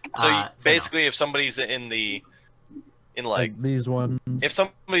 So, no. basically, if somebody's in like, like these ones. if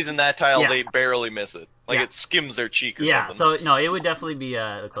somebody's in that tile, Yeah. they barely miss it. Like Yeah. it skims their cheek or Yeah, something. so no, it would definitely be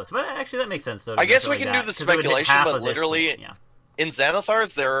close. But actually, that makes sense though. to I guess make it we like can do that, the 'cause it would hit speculation, half but of this literally- and- yeah, In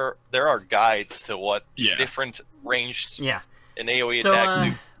Xanathars, there are guides to what Yeah. different ranged yeah. and AOE So, attacks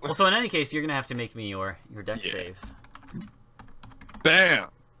do. well, so in any case, you're gonna have to make me your dex Yeah. save. bam!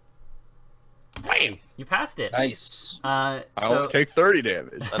 Hey, you passed it. Nice. I So only take 30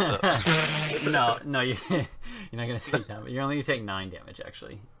 damage. That's no, you're not gonna take that. You're only gonna take 9 damage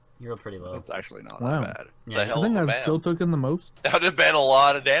actually. You're pretty low. That's actually not Wow. that bad. It's Yeah. a hell I of think a I've bam. still taken the most. That would have been a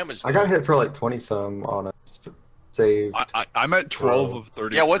lot of damage. I there. got hit for like 20 some on a save. I'm at 12 Bro. of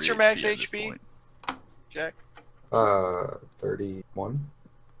 30. Yeah, what's your max HP? Jack. 31.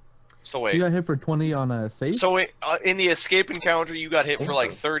 So You wait. got hit for 20 on a save. So in the escape encounter, you got hit think for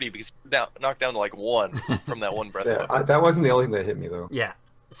like so. 30 because you knocked down to like 1 from that one breath Yeah, weapon. that wasn't the only thing that hit me though. Yeah.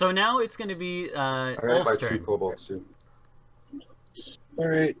 So now it's gonna be I got hit by Ulf's 2 turn. kobolds too. All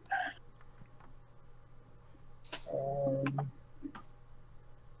right.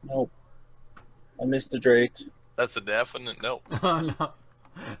 Nope. I missed the Drake. That's a definite no. Oh no.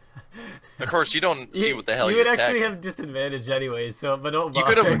 Of course, you don't see what the hell you you're would actually attacking. have disadvantage anyway. So, but don't You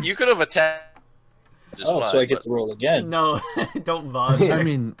bother. could have attacked. Just Oh, fine, so I get but- to roll again. No, don't bother. I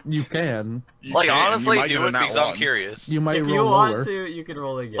mean, you can. You Like can, you honestly, might get do a it nat because I'm one. curious. You might If roll you lower. want to, you can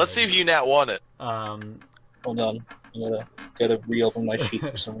roll again. Let's see if you nat one it. Hold on. I'm gotta reopen my sheet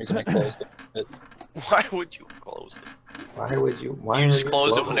for some reason. I closed it. Why would you close it? Why would you? Why You are just you close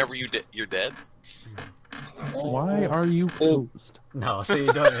it closed? whenever you're dead. Why are you closed? No, so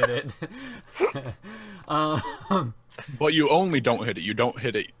you don't hit it. But you only don't hit it. You don't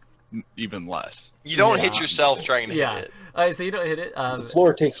hit it even less. You don't Yeah. hit yourself trying to Yeah. hit it. Alright, so you don't hit it. The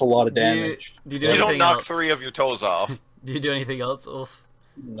floor takes a lot of do you- damage. Do you You don't anything knock else? 3 of your toes off. Do you do anything else, Ulf?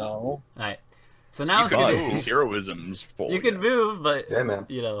 No. Alright. So now You it's could gonna. move. These heroisms for You can move, but Yeah, man.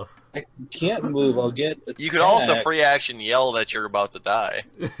 you know. I can't move. I'll get. You could also attacked. free action yell that you're about to die.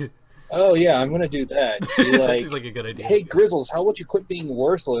 Oh yeah, I'm gonna do that. Be that like, seems like a good idea. hey Grizzles, how about you quit being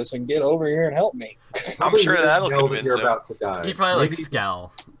worthless and get over here and help me? I'm sure Probably that'll yell that convince you're him. about to die. He'd probably like Maybe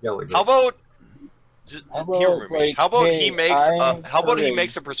scowl. yell at How about just How about, humor me? like, How about hey, he makes I'm how about he hurting.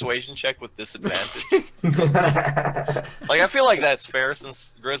 makes a persuasion check with disadvantage? Like I feel like that's fair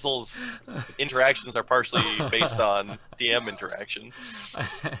since Grizzle's interactions are partially based on DM interaction.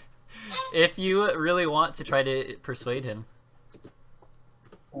 If you really want to try to persuade him.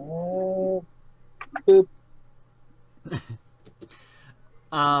 Boop.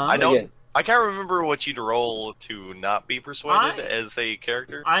 I Um, don't. Again. I can't remember what you'd roll to not be persuaded as a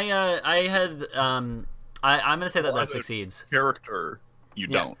character. I had I'm gonna say that Well, that as a- succeeds. character. You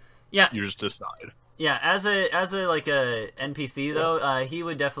Yeah. don't. Yeah. You just decide. Yeah, as a like a NPC though, he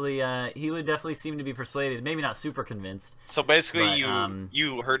would definitely seem to be persuaded. Maybe not super convinced. So basically, But,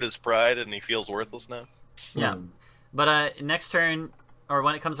 you hurt his pride, and he feels worthless now. Yeah, but next turn, or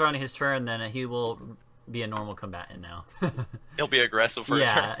when it comes around to his turn, then he will be a normal combatant now. He'll be aggressive for a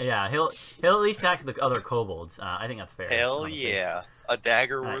turn. Yeah, he'll at least attack the other kobolds. I think that's fair. Hell honestly. yeah, a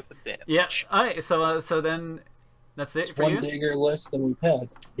dagger worth of damage. Yeah. All right. So then, that's it for One you. dagger less than we've had.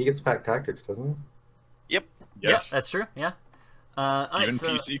 He gets pack tactics, doesn't he? Yep. Yes. Yeah, that's true. Yeah. All right, Even so,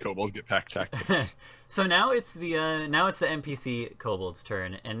 PC kobolds get pack tactics. so now it's the NPC kobold's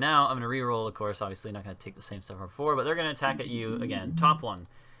turn, and now I'm gonna reroll. Of course, obviously not gonna take the same stuff from before, but they're gonna attack at you again. Top one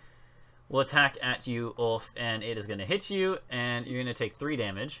will attack at you, Ulf, and it is gonna hit you, and you're gonna take 3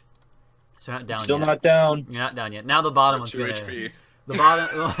 damage. So you're not down Still yet. not down. You're not down yet. Now the bottom one's 2 gonna. HP. The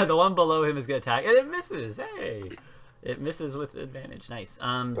bottom, the one below him is gonna attack, and it misses. Hey, it misses with advantage. Nice.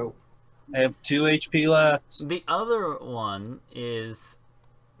 Oh. I have 2 HP left. The other one is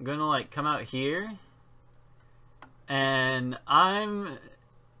gonna like come out here, and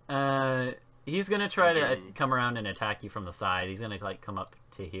he's gonna try to come around and attack you from the side. He's gonna like come up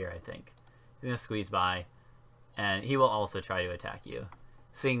to here, I think. He's gonna squeeze by, and he will also try to attack you,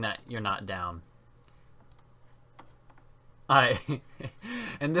 seeing that you're not down. Alright,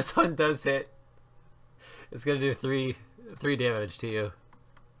 and this one does hit. It's gonna do 3 damage to you.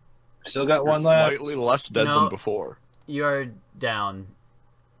 Still got You're one left. slightly less dead No. than before. You are down.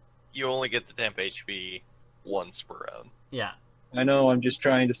 You only get the temp HP once per round. Yeah. I know, I'm just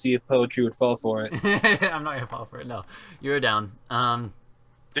trying to see if poetry would fall for it. I'm not gonna fall for it. No, you're down.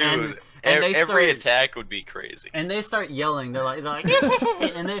 Dude, and every they start- attack would be crazy. And they start yelling. They're like,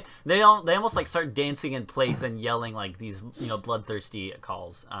 and they almost like start dancing in place and yelling like these bloodthirsty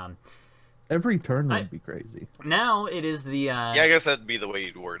calls. Every turn would be crazy. Now it is the Yeah, I guess that'd be the way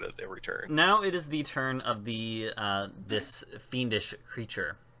you'd word it every turn. now it is the turn of the this fiendish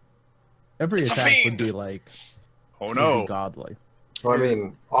creature. Every It's a attack would fiend! be like Oh would no. be godly. Well, I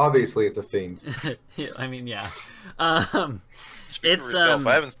mean, obviously it's a fiend. Yeah, I mean, yeah. Speak It's, for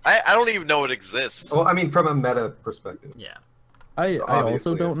yourself. I don't even know it exists. Well, I mean, from a meta perspective. Yeah. I also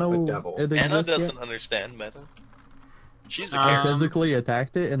Obviously, don't a know devil. it Anna exists doesn't yet. understand meta. She's a Um, I character. physically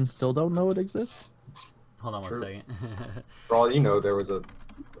attacked it and still don't know it exists. Hold on one True. second. For all you know, there was a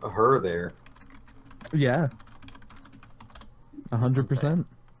her there. Yeah. 100%.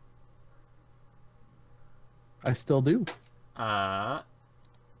 I still do. Hold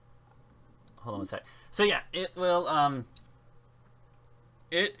on one sec. So yeah, it will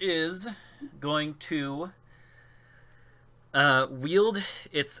it is going to wield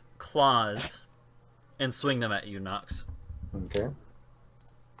its claws and swing them at you, Nox. Okay.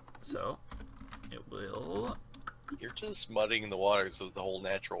 So it will You're just muddying the waters of the whole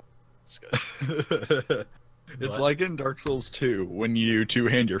natural. Skazg. It's What? like in Dark Souls 2 when you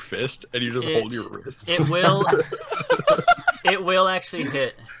two-hand your fist and you just hold your wrist. it will it will actually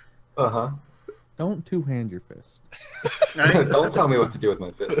hit. Uh huh. Don't two-hand your fist. Alright? Don't tell me what to do with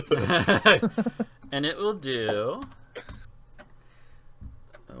my fist. And it will do.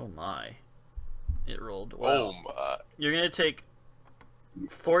 Oh my. It rolled well. Oh my. You're gonna take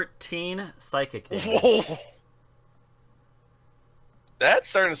 14 psychic damage. Whoa. That's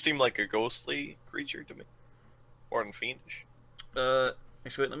starting to seem like a ghostly creature to me. More than fiendish.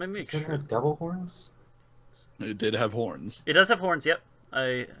 Actually, let me make Isn't sure. that devil horns? It did have horns. It does have horns. Yep.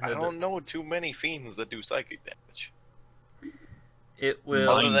 I don't know too many fiends that do psychic damage. It will.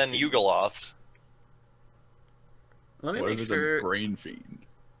 Other than fiend. Yugoloths. Let me What make if it's sure. a brain fiend?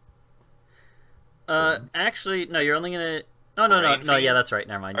 Actually, no. You're only gonna. Oh no, no, Brain no. Yeah, fiend? that's right.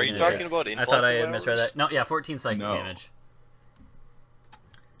 Never mind. Are You're you gonna talking take- about I intellect thought I had misread powers? that. No, yeah, 14 psychic No. damage.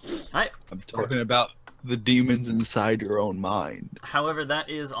 Alright. I'm talking about the demons inside your own mind. However, that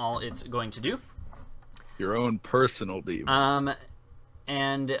is all it's going to do. Your own personal demon.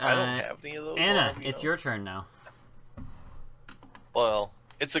 And I don't have any of those. Anna, on me, it's though. your turn now. Well,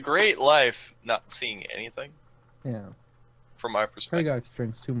 it's a great life not seeing anything Yeah. from my perspective. Krygox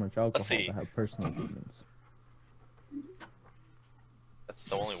drinks too much alcohol see. to have personal demons. That's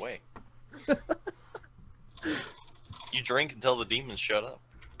the only way. You drink until the demons shut up.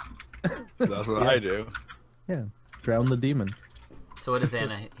 That's what I do. Yeah. Drown the demon. So what is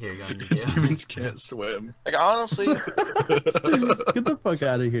Anna here going to do? Demons can't swim. Like honestly, Get the fuck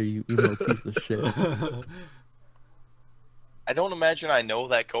out of here, you emo piece of shit. I don't imagine I know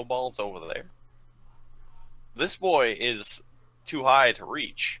that kobold's over there. This boy is too high to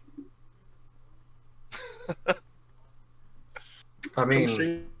reach. I mean, Come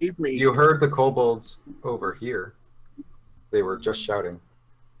save me. you heard the kobolds over here. They were just shouting.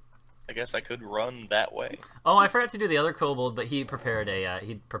 I guess I could run that way. Oh, I forgot to do the other kobold, but he prepared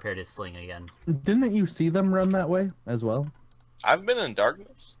his sling again. Didn't you see them run that way as well? I've been in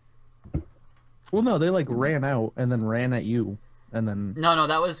darkness. Well, no, they like ran out and then ran at you, and then. No,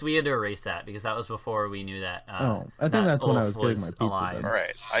 that was we had to erase that because that was before we knew that. Oh, I think that's when I was getting my pizza. alive. All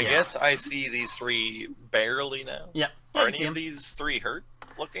right. I guess I see these three barely now. Yep. Are you any see of 'em. these three hurt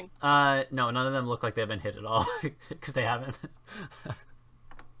looking? No, none of them look like they've been hit at all because they haven't.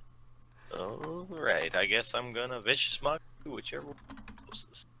 All right. I guess I'm gonna vicious mug whichever one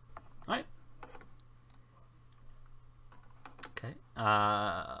closest. All right. Okay.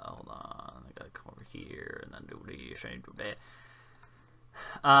 Hold on. I gotta come over here and then do this and do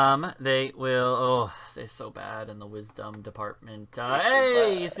that. They will. Oh, they're so bad in the wisdom department.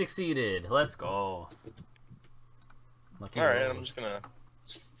 Hey, you succeeded. Let's go. Lucky All right. rolls. I'm just gonna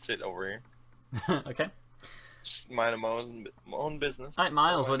sit over here. Okay. Just mind my own business. All right,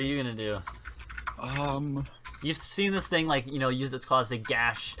 Miles. What are you gonna do? You You've seen this thing like use its claws to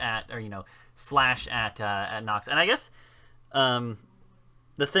gash at or slash at Nox, and I guess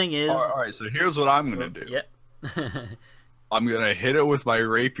the thing is. All right, so here's what I'm gonna do. Yep. I'm gonna hit it with my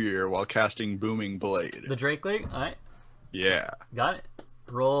rapier while casting Booming Blade. The Drake Leg. All right. Yeah. Got it.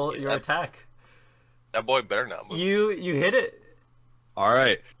 Roll your attack. That boy better not move. You hit it. All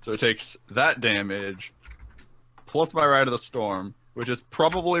right, so it takes that damage plus my Ride of the Storm, which is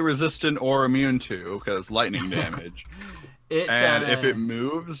probably resistant or immune to because lightning damage. And if it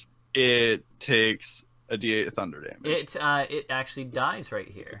moves, it takes a D8 thunder damage. It actually dies right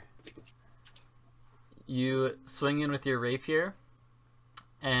here. You swing in with your rapier,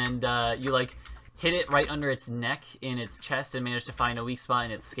 and you hit it right under its neck in its chest, and manage to find a weak spot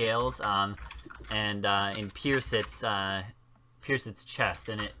in its scales, and pierce its chest,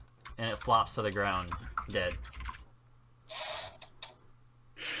 and it flops to the ground dead.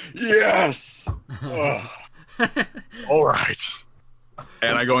 Yes. All right.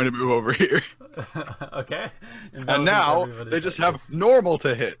 And I'm going to move over here. Okay. And now they just have normal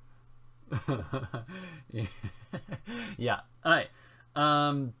to hit. Yeah. All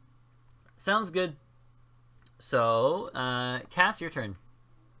right. Sounds good. So, Kass, your turn.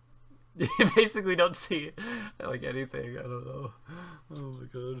 You basically don't see anything. I don't know. Oh my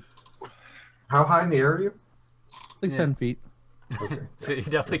god. How high in the air are you? Like 10 feet. Okay. So you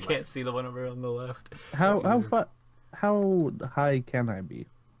definitely can't see the one over on the left. How high can I be?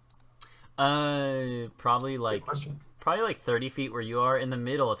 Probably Good question. 30 feet where you are. In the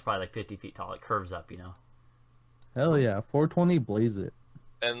middle, it's probably 50 feet tall. It curves up, Hell yeah, 420, blaze it.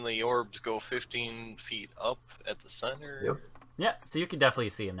 And the orbs go 15 feet up at the center. Yep. Yeah, so you can definitely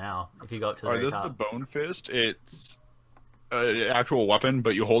see him now if you go up to the very This is top. the Bone Fist. It's an actual weapon,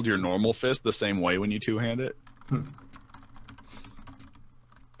 but you hold your normal fist the same way when you two-hand it. And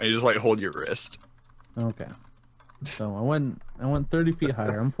you just hold your wrist. Okay. So I went 30 feet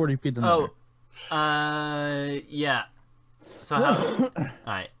higher. I'm 40 feet in the Oh, air. yeah. So how? All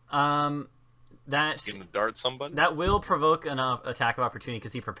right. That You gonna dart somebody? that will provoke an attack of opportunity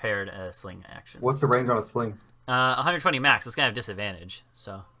because he prepared a sling action. What's the range on a sling? 120 max. It's gonna have disadvantage.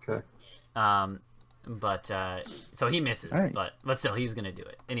 So. Okay. But so he misses. All right. But still, he's gonna do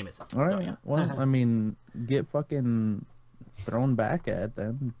it, and he misses. All right. So, yeah. Well, I mean, get fucking thrown back at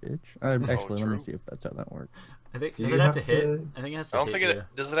then, bitch. Actually, let me true. see if that's how that works. I think Do does you it have have to hit? to- I think it has I to. don't hit think you.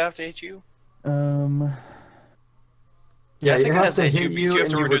 it does. It have to hit you? Yeah, I think it it has has to to hit hit you, you, you have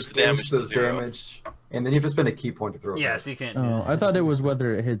and to you reduce the damage to the zero. damage, and then you have to spend a key point to throw it Yeah, back. so you can't. Do Oh, that. I thought it was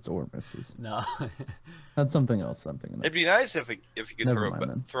whether it hits or misses. No. That's something else. I'm thinking of. It'd be nice if you could Never mind,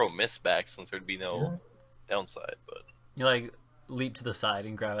 then. throw a miss back since there'd be no downside. But You leap to the side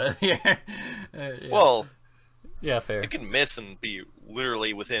and grab it out of the air. Yeah. well, Yeah, fair. you can miss and be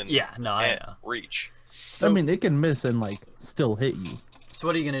literally within Yeah, no, I know. reach. I mean, it can miss and still hit you. So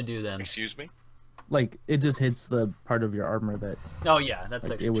what are you gonna do then? Excuse me. It just hits the part of your armor that Oh yeah, that's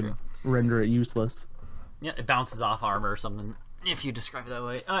it actually would true. render it useless. Yeah, it bounces off armor or something. If you describe it that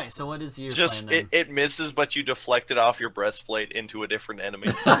way. All right. So what is your Just plan it misses, but you deflect it off your breastplate into a different enemy.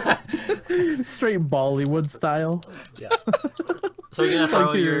 then? Straight Bollywood style. Yeah. So you're gonna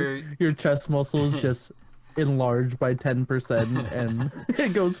throw your chest muscles just enlarged by 10% and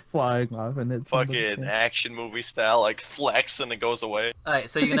it goes flying off and it's Fucking action movie style, flex and it goes away. All right.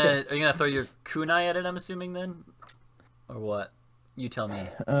 So are you gonna throw your kunai at it? I'm assuming then, or what? You tell me.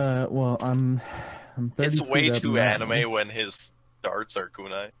 Well, I'm 30 It's way feet up too now. anime when his darts are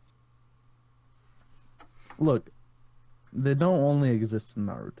kunai. Look, they don't only exist in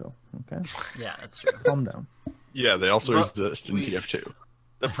Naruto, okay? Yeah, that's true. Calm down. Yeah, they also Well, exist in TF2.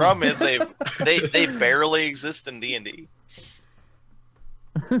 The problem is they barely exist in D&D.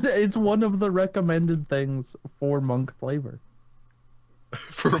 It's one of the recommended things for monk flavor.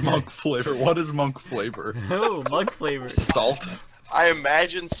 For monk flavor. What is monk flavor? Oh, monk flavor. Salt? I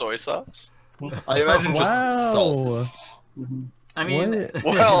imagine soy sauce. I imagine just salt. I mean,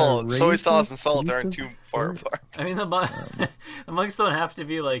 Well, soy Racist sauce and salt piece aren't of too far shit. apart. I mean the monks don't have to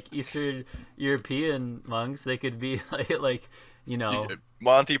be like Eastern European monks. They could be like you know,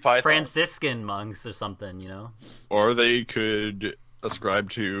 Monty Python. Franciscan monks or something. You know. Or they could ascribe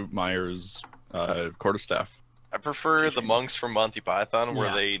to Meyer's quarterstaff. I prefer the monks from Monty Python, where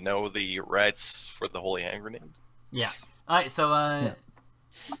Yeah. they know the rights for the holy hand grenade. Yeah. All right. So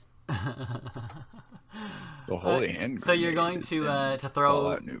The holy hand. so you're grenade going is to in throw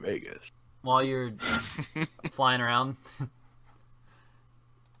Fallout New Vegas. while you're flying around.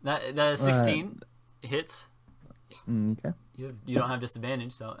 That 16 hits. Okay. You don't have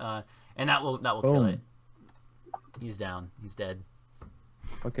disadvantage, so and that will kill Boom. it. He's down. He's dead.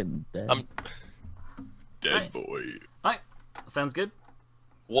 Fucking dead. Dead Right. boy. All right. Sounds good.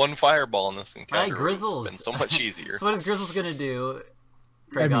 One fireball in this encounter Alright, would have Grizzles. been so much easier. So what is Grizzles gonna do?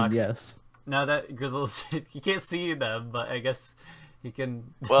 I mean, Kragox? yes. Now that Grizzles, he can't see them, but I guess he can.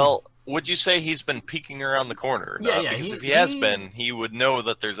 Well, would you say he's been peeking around the corner? Or Yeah, not? yeah, Because he- if he has he- been, he would know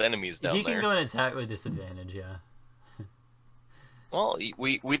that there's enemies down he can there. go and attack with disadvantage. Yeah. Well,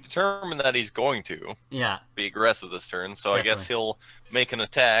 we determined that he's going to Yeah. be aggressive this turn, so I guess Definitely. he'll make an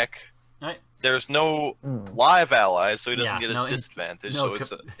attack. Alright. There's no Mm. live allies, so he doesn't Yeah, get his no, disadvantage. no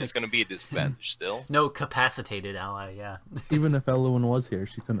So it's going to be a disadvantage still. No capacitated ally. Yeah. Even if Elowen was here,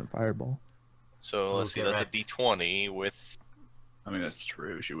 she couldn't fireball. So let's see, Okay, that's right. a D20 with. I mean, that's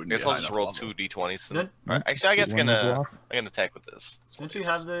true. She I wouldn't guess be I'll high just enough roll level. 2 D20s. Good. Actually, I guess One will go I'm off. gonna attack with this. Don't you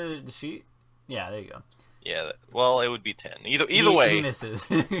have the sheet? Yeah. There you go. Yeah. Well, it would be 10. Either He way, misses.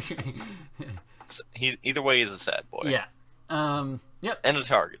 either way, he's a sad boy. yeah. Yep. And a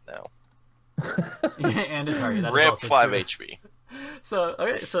target now. And a target. That is Ramp also 5 true. HP. So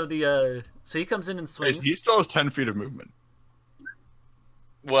okay. So the so he comes in and Hey, swings. he still has 10 feet of movement.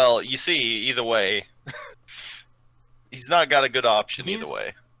 Well, you see, either way, he's not got a good option He's- either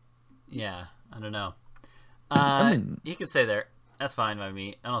way. Yeah. I don't know. I mean- he could stay there. That's fine by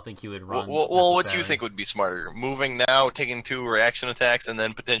me. I don't think he would run. Well, what do you necessarily. think would be smarter? Moving now, taking 2 reaction attacks, and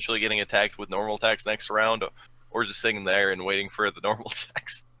then potentially getting attacked with normal attacks next round, or just sitting there and waiting for the normal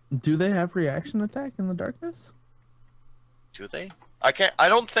attacks? Do they have reaction attack in the darkness? Do they? I can't. I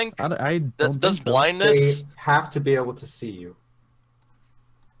don't think. I don't Does think so. blindness? They have to be able to see you.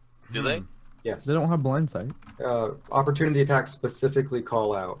 Do they? Yes. They don't have blind sight. Opportunity attacks specifically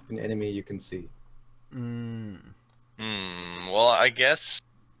call out an enemy you can see. Mm. Well, I guess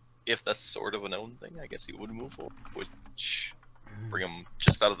if that's sort of a known thing, I guess he would move forward, which bring him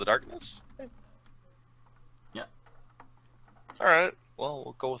just out of the darkness. Okay. Yeah. All right. Well,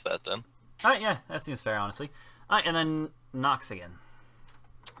 we'll go with that then. All right. Yeah, that seems fair, honestly. All right, and then Nox again.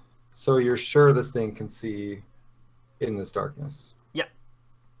 So you're sure this thing can see in this darkness? Yeah.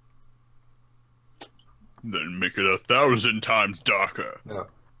 Then make it 1,000 times darker. No.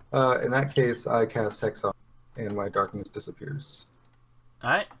 In that case, I cast Hex on, and my darkness disappears. All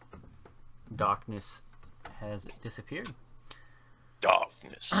right. Darkness has disappeared.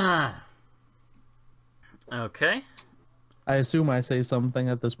 Darkness. Okay. I assume I say something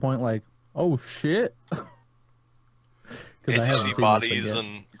at this point like, "Oh shit," because I As you haven't see seen this bodies yet.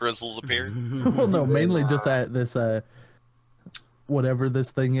 and grizzles appear. Well, no, mainly just at this whatever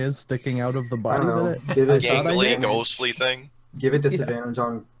this thing is sticking out of the I body don't know. that Give it, I thought I Gangly, did. ghostly thing. give it disadvantage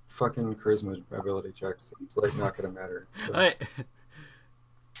on fucking charisma ability checks. It's like not gonna matter. So. All right.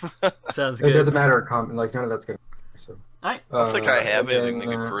 Sounds It good. doesn't matter. Like none of that's gonna matter. So. All right. I don't think I have and anything then,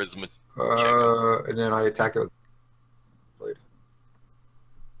 that can charisma. And then I attack it with blade.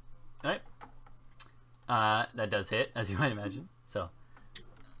 All right. That does hit, as you might imagine. So.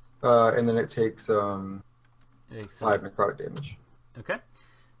 And then it takes It's, 5 necrotic damage. Okay.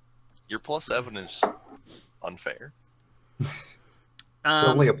 Your +7 is unfair. It's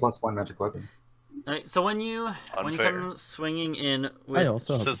only a +1 magic weapon. all right, so when you Unfair. come swinging in I with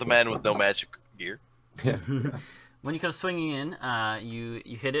also have Says the a man plus with no one. magic gear. Yeah. when you come swinging in, you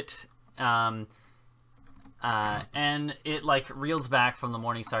hit it, and it like reels back from the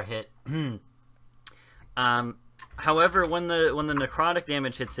Morningstar hit. However, when the necrotic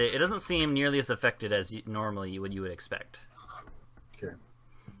damage hits it, it doesn't seem nearly as affected as normally you would expect. Okay.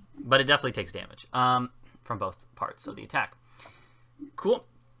 But it definitely takes damage from both parts of the attack. Cool.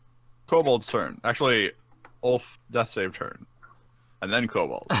 Kobold's turn. Actually, Ulf death save turn. And then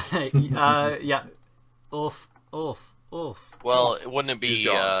Kobold. Yeah. Ulf. Well, wouldn't it be? He's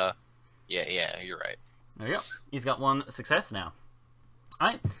gone. Yeah, you're right. There you go. He's got 1 success now.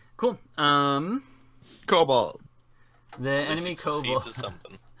 Alright, cool. Kobold. The enemy kobold. Seeds of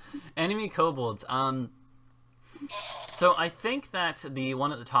something. Enemy kobolds. So I think that the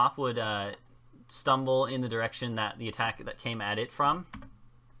one at the top would stumble in the direction that the attack that came at it from.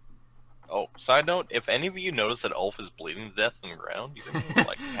 Oh, side note: if any of you notice that Ulf is bleeding to death on the ground, you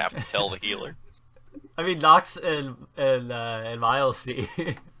like have to tell the healer. I mean, Nox and Miles see.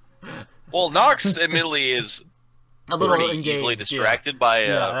 Well, Nox admittedly is A little pretty engaged, easily distracted by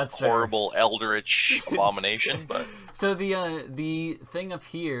Yeah, a that's fair. horrible eldritch abomination, but So the thing up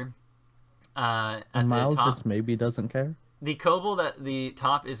here, at And Miles the top, just maybe doesn't care. the kobold at the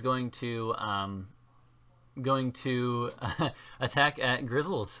top is going to attack at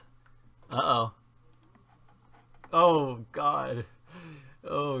Grizzles. Uh-oh. Oh god.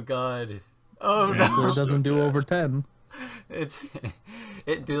 Oh god. Oh Hopefully no. it doesn't do over 10.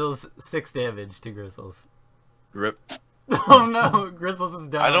 It deals 6 damage to Grizzles. Rip. Oh no, Grizzles is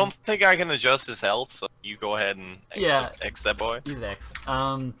down. I don't think I can adjust his health, so you go ahead and X that boy. He's X. X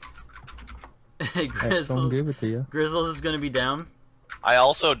don't Grizzles. give it to you. Grizzles is gonna be down. I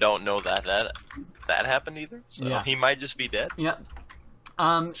also don't know that happened either, so Yeah. he might just be dead. Yep.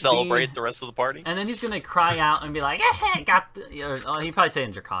 Celebrate the rest of the party. And then he's gonna cry out and be like, "Got the," or oh, he probably say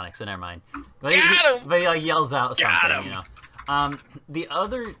in Draconic, so never mind. But Got him! But he like yells out Got something, him! you know. The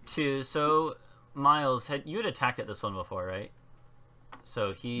other two, so Miles, you had attacked at this one before, right?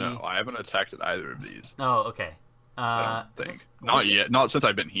 So he. No, I haven't attacked at either of these. Oh, okay. I don't I think. guess- Not yet. Not since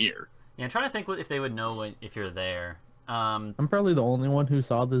I've been here. Yeah, I'm trying to think if they would know if you're there. I'm probably the only one who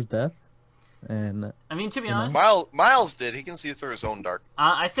saw this death. And I mean, to be You know? honest, Miles did. He can see through his own dark.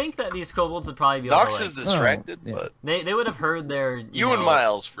 I think that these kobolds would probably be able Nox to, is like, distracted, yeah. but they would have heard their you and know,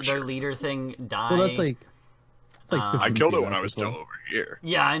 Miles for their sure. leader thing die. well, that's like it's like I 15 I killed it feet when up I or was so. still over here.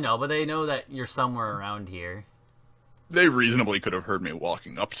 Yeah, I know, but they know that you're somewhere around here. They reasonably could have heard me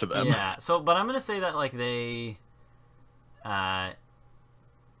walking up to them. Yeah. So, but I'm gonna say that like they,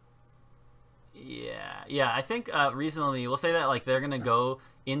 yeah. I think reasonably we'll say that like they're gonna go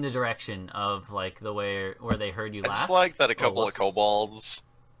in the direction of like the where they heard you I last. just like that a couple of whoops. kobolds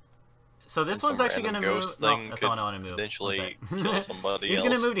So this and one's some actually gonna random move. ghost No, thing that's could not what I want to move. potentially One kill sec. somebody He's else.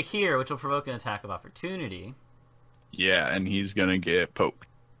 gonna move to here, which will provoke an attack of opportunity. Yeah, and he's gonna get poked.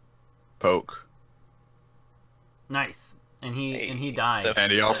 Poke. Nice. And he Hey, dies. so-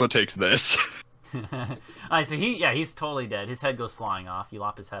 And he also takes this. Alright, so he's totally dead. His head goes flying off. You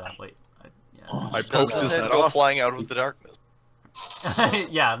lop his head off. Wait. Yeah. I Does poked his his head head go off. flying out of the darkness?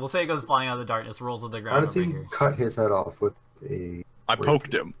 Yeah, we'll say it goes flying out of the darkness, rolls to the How ground does over he here. cut his head off with a? I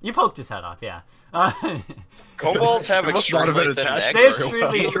poked him. You poked his head off, yeah. Kobolds have It must not have extremely been thin attached necks. They have very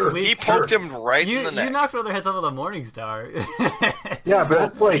extremely well. Sure. weak. He poked him right in You the neck. knocked one of their heads off with a morning star. Yeah, but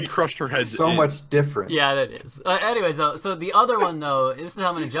that's He like crushed her head. so in. much different. Yeah, that is. Anyways, so the other one though, this is how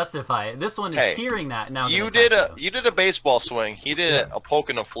I'm gonna justify it. This one is Hey, hearing that now. You gonna did attack you did a baseball swing. He did a poke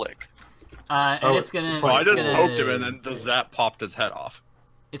and a flick. and Oh, it's gonna. Well, I it's just gonna, poked him, and then the zap popped his head off.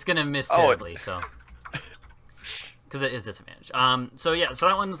 It's gonna miss Oh, it- terribly, so. Because it is disadvantage. So yeah, so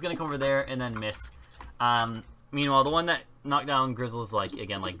that one's gonna come over there and then miss. Meanwhile, the one that knocked down Grizzle's like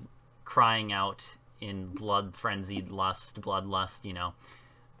again like crying out in blood frenzied bloodlust, you know.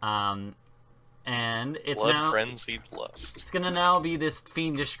 And it's Blood now frenzied lust. it's gonna now be this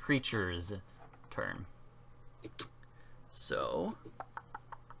fiendish creature's turn. So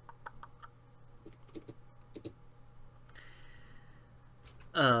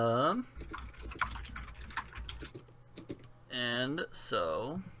and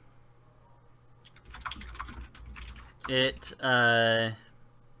so it yeah,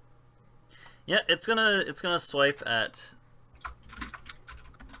 it's gonna swipe at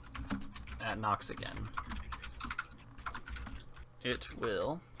Nox again. It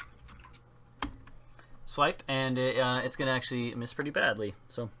will swipe, and it's gonna actually miss pretty badly.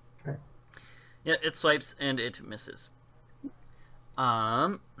 So Okay. yeah, it swipes and it misses.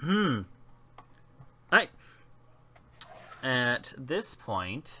 Alright. At this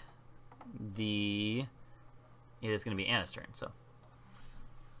point, it is going to be Anna's turn, so.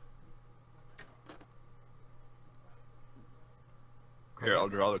 Here, I'll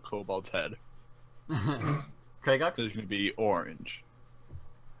draw the kobold's head. Kragox? This is gonna be orange.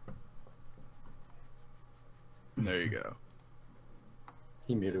 There you go.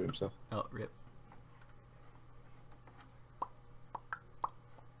 He muted himself. Oh, rip.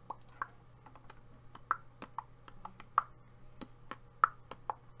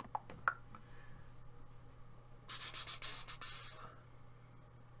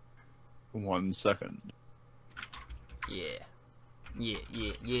 One second. Yeah.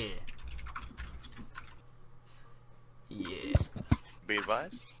 Yeah. Be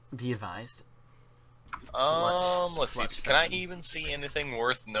advised. Be advised. Let's see. Clutch Can I fountain. even see anything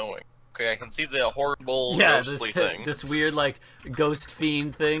worth knowing? Okay, I can see the horrible Yeah, ghostly this thing. this weird like ghost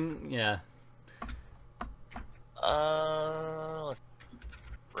fiend thing. Yeah. Let's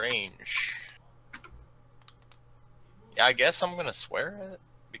range. Yeah, I guess I'm gonna swear at it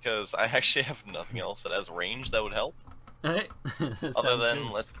because I actually have nothing else that has range that would help. Alright. Other Sounds than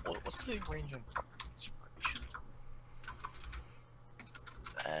good. what's the range of inspiration?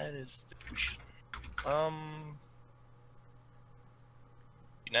 That is the question.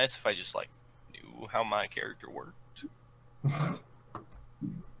 Be nice if I just like knew how my character worked.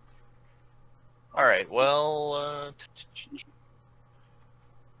 All right, well,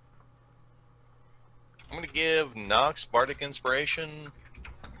 I'm gonna give Nox Bardic Inspiration,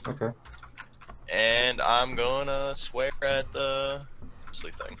 Okay. and I'm gonna swear at the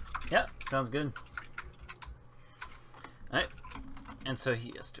ghostly thing. Yeah, sounds good. Alright. And so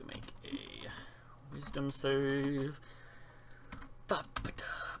he has to make a wisdom save.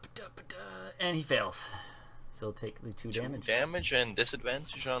 And he fails. So he'll take the 2 damage. Damage and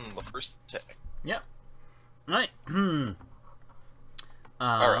disadvantage on the first attack. Yep. Alright.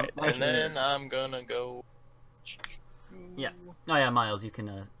 Alright, and then I'm gonna go. Yeah. Oh yeah, Miles, you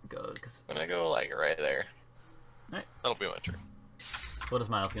can go. Cause... I'm gonna go like right there. Alright. That'll be my turn. So what is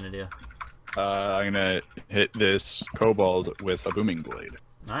Miles gonna do? I'm gonna hit this kobold with a booming blade.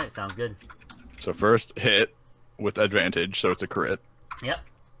 Alright, sounds good. So first hit with advantage, so it's a crit. Yep.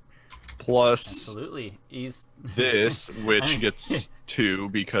 Plus Absolutely. He's this, which gets 2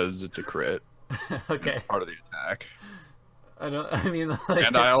 because it's a crit. okay. It's part of the attack. I mean, like,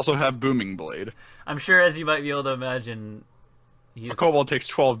 And I also have booming blade. I'm sure, as you might be able to imagine, he's A kobold takes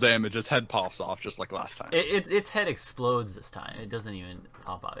 12 damage. Its head pops off just like last time. its head explodes this time. It doesn't even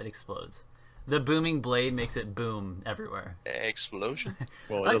pop off. It explodes. The booming blade makes it boom everywhere. Explosion.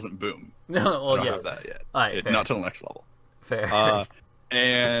 Well, it doesn't boom. No, I well, don't yeah. have that yet. Alright, fair. Not till the next level. Fair.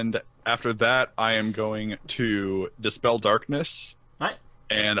 And after that, I am going to dispel darkness. Alright.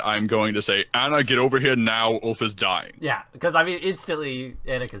 And I'm going to say, Anna, get over here now. Ulf is dying. Yeah, because I mean, instantly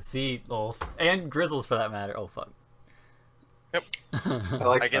Anna can see Ulf and Grizzles for that matter. Oh fuck. Yep. I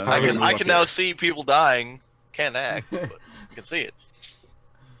like I can, I I can can, move I up can here. now see people dying. Can't act, but you can see it.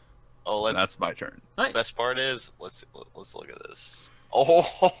 Oh, And that's my turn. Alright. best part is let's look at this. Oh, ho,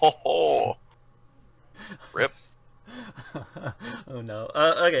 ho, ho. Rip. Oh no.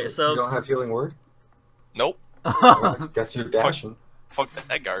 Okay, You so. don't have healing word? Nope. I guess you're dashing. Fuck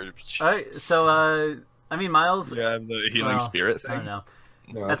that garbage. Alright, so I mean, Miles. You have the healing well, spirit I don't thing. know.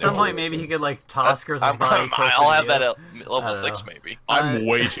 No, At some point, maybe he could like toss Grizzle's body. closer I'll to have you. that at I level don't 6 know. maybe. I'm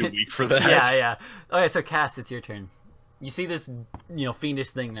way too weak for that. Yeah, yeah. Okay, so Kass, it's your turn. You see this, fiendish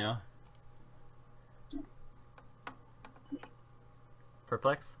thing now.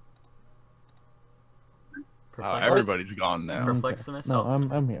 Perplex? Everybody's gone now. For- Perpleximus? No, Oh.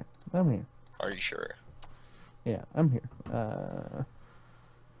 I'm here. I'm here. Are you sure? Yeah, I'm here. Are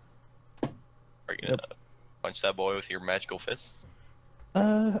you gonna punch that boy with your magical fists?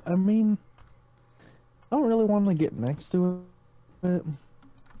 I mean, I don't really want to get next to it.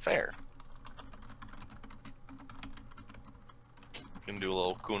 Fair. You can do a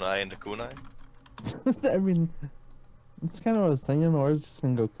little kunai into kunai. I mean, it's kind of what I was thinking, or I was just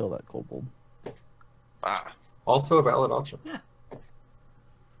gonna go kill that kobold. Ah, Also a valid option.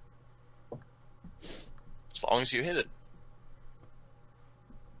 as long as you hit it.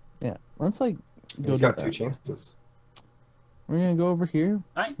 Yeah, let's like go He's do got that. 2 chances. We're gonna go over here.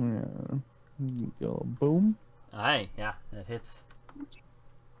 Alright. Go boom. Aye, yeah, that hits.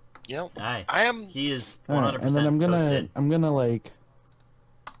 You know, Aye. I am. He is 100% Alright, and then toasted. I'm gonna like.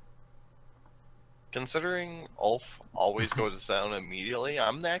 Considering Ulf always goes down immediately,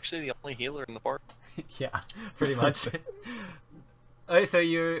 I'm actually the only healer in the party. Yeah, pretty much. Alright, so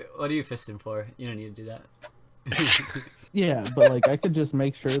what are you fisting for? You don't need to do that. Yeah, but like I could just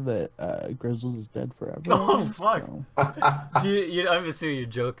make sure that Grizzles is dead forever. Oh, fuck. so- I'm assuming you're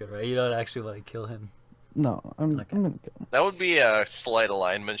joking, right? You don't actually want to kill him. No, I'm Okay. gonna kill him. That would be a slight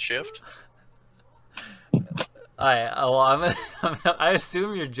alignment shift. Alright, well, I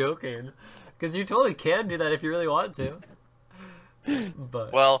assume you're joking. Because you totally can do that if you really want to.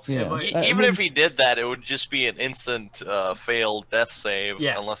 But Well, Yeah. might- I even mean- if he did that, it would just be an instant failed death save,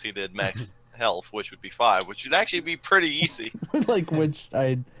 Yeah. unless he did max health, which would be 5, which would actually be pretty easy. Like which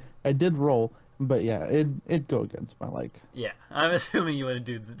I did roll, but yeah, it'd go against my like. yeah, I'm assuming you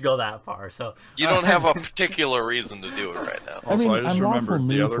wouldn't go that far. So You don't have a particular reason to do it right now. I mean, Also, I just I'm remembered lawful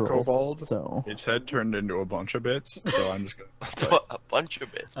the other neutral, kobold. So Its head turned into a bunch of bits, so I'm just gonna. A bunch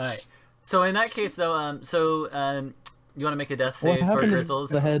of bits. Alright. So in that case, though, You want to make a death What save for happened to Grizzles?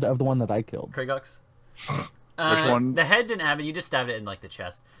 the head of the one that I killed? Kragux? Which one? The head didn't happen. You just stabbed it in like the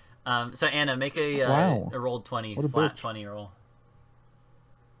chest. So Anna, make a Wow. a rolled 20, What a flat bitch. 20 roll.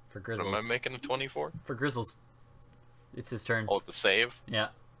 For What Grizzles. am I making a 24? For Grizzles. It's his turn. Oh, the save. Yeah.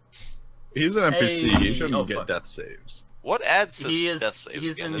 He's an NPC. Hey, He shouldn't oh, get fuck. death saves. What adds this He is. death saves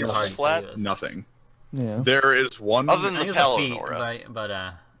He's again? in Is your it heart. just so flat? he is. Nothing. Yeah. There is one. Other than I think the it's a feat, Palinora. but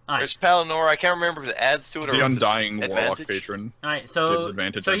all There's Palinora. I can't remember if it adds to it or the if it's Undying Warlock advantage. Patron. right. So Gives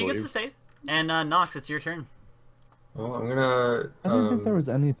advantage, so I he gets believe. to save. And Nox, it's your turn. Well, I'm gonna. I didn't think there was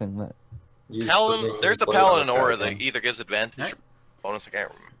anything that. use Paladin, burning there's a blade on this Palinora guy that again. either gives advantage Alright. or bonus. I can't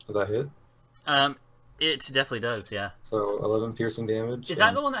remember. Did that hit? It definitely does. Yeah. So 11 piercing damage. Is that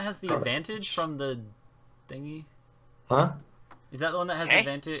and- the one that has the Got it. advantage from the thingy? Huh? Is that the one that has Eh?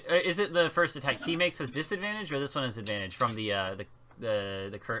 advantage? Is it the first attack he makes has disadvantage, or this one has advantage from the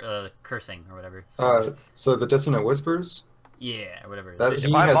cursing or whatever? So the dissonant whispers. Yeah, or whatever. That- It's- He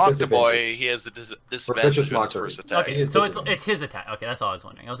If I has mocked the boy, disadvantage. he has a Vicious disadvantage on his mockery. first attack. okay, he has so it's disadvantage. his attack. Okay, that's all I was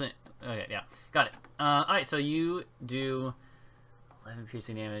wondering. I wasn't. Okay, yeah, got it. All right, so you do 11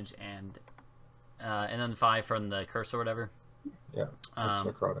 piercing damage and then 5 from the curse or whatever. Yeah, that's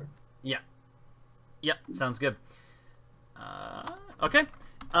necrotic. Yep, sounds good. Okay.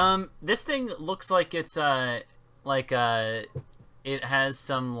 This thing looks like it's it has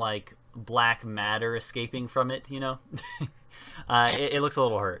some like black matter escaping from it, you know. It looks a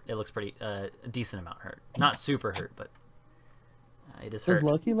little hurt. It looks pretty a decent amount hurt. Not super hurt, but it is Does hurt.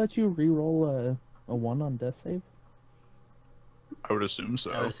 Lucky let you re-roll a 1 on death save? I would assume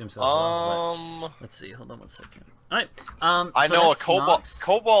so. I would assume so. As well, but let's see. Hold on 1 second. All right. I so know a that's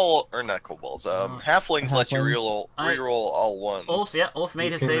cobalt, Nox. or not kobolds. Halflings let you Halflings. reroll all ones. Ulf made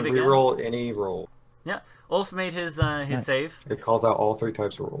You his can save again. reroll any roll. Ulf made his Nice. save. It calls out all 3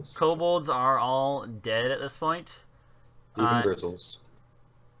 types of rolls. Kobolds are all dead at this point. Even grizzles.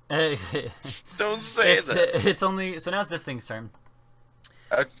 Don't say that. It's only so now it's this thing's turn.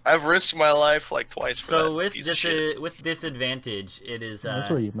 I've risked my life like twice for So that with piece of shit. with disadvantage, it is That's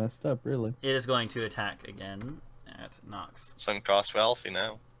where you messed up, really. it is going to attack again at Nox. Sunk cost fallacy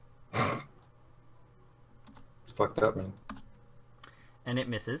now. It's fucked up, man. And it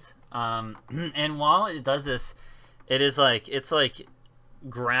misses. And while it does this, it's like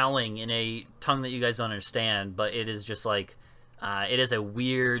growling in a tongue that you guys don't understand, but it is just like it is a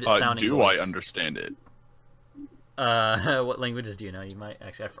weird sounding Do voice. I understand it? What languages do you know? You might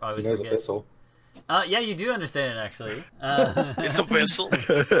actually. I always He knows forget. abyssal. Yeah, you do understand it actually. It's abyssal.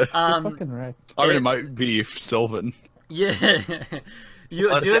 You're Um, fucking right. I mean, it might be Sylvan. yeah. You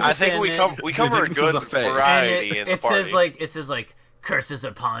Let's do see, I think understand we it. cover a think this is good a fake? And variety in the it party. says like curses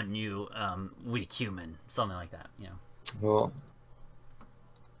upon you, weak human, something like that. You know. Well,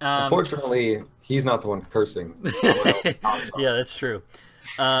 Um, unfortunately, he's not the one cursing. Someone else pops up. yeah, that's true.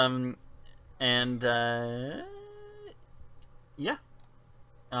 And yeah,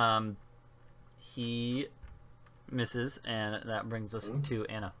 he misses, and that brings us to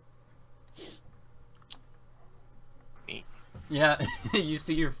Anna. Me. Yeah, you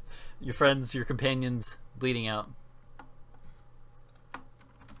see your friends, your companions bleeding out.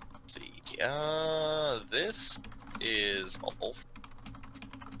 Let's see. This is Ulf.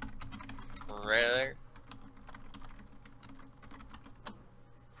 Right there.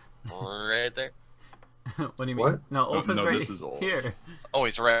 Right there. What do you mean? What? No, Ulf is no, right this is Ulf. here. Oh,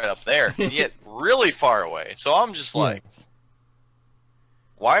 he's right up there. Yet really far away. So I'm just like, Yes.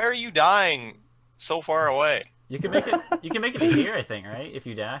 why are you dying so far away? You can make it. You can make it to here, I think, right? If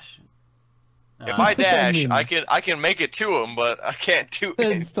you dash. If I dash, mean- I can make it to him, but I can't do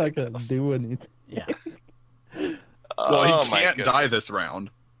it. It's not gonna do anything. Yeah. Well, Oh he my can't die goodness. this round.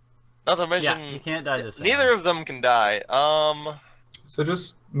 Not to mention, Yeah, you can't die this round. neither of them can die. So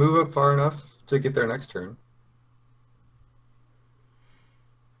just move up far enough to get there next turn.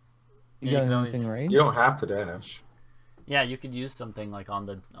 You Yeah, you got can always- anything right? You don't have to dash. Yeah, you could use something like on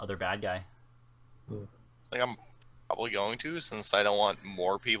the other bad guy. like I'm probably going to, since I don't want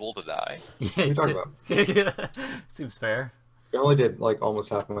more people to die. Yeah, are you talking about? Seems fair. I only did like almost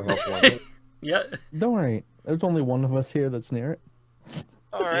half my health one hit. Yeah. Don't worry. There's only one of us here that's near it.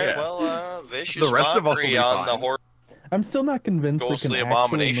 All right, Yeah. well, vicious The rest of us will mockery be on the fine. horse I'm still not convinced it can ghostly actually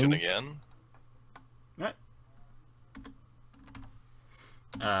abomination move. again.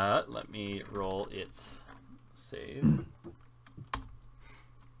 Let me roll its save.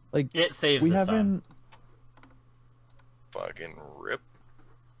 Like, It saves we this haven't. Fucking rip.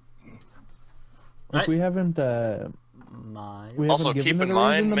 Like, we haven't. time. My We Also, haven't keep given in it a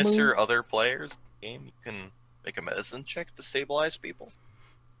mind, reason to Mr. move. Other Players game, you can make a medicine check to stabilize people.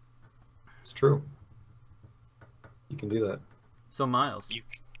 It's true. You can do that. So Miles. You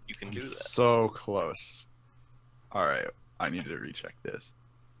can do that. So close. All right, I need to recheck this.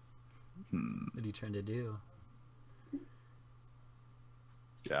 What are you trying to do?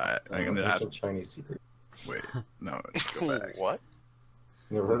 Yeah, I'm gonna have Ancient Chinese secret. wait. No, go back. What?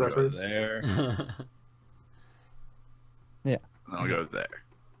 Never heard that Go phrase? there. I'll go there.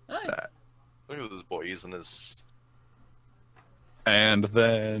 Alright. That. Look at this boy using his. And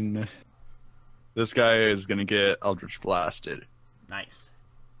then this guy is gonna get Eldritch blasted. Nice.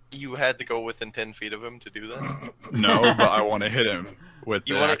 You had to go within 10 feet of him to do that. No, but I want to hit him with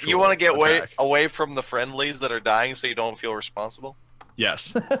You the want actual to get attack. away from the friendlies that are dying, so you don't feel responsible.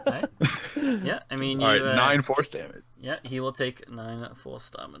 Yes. Alright. Yeah, I mean, you. All right, 9 force damage. Yeah, he will take 9 force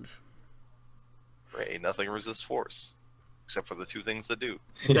damage. Ray, nothing resists force, except for the two things that do.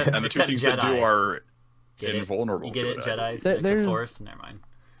 Except, And the two except things that do Jedis. are Get it? invulnerable. You get it, to Jedi's. There- there's- Force. Never mind.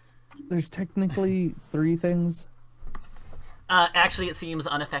 There's technically 3 things. Actually, it seems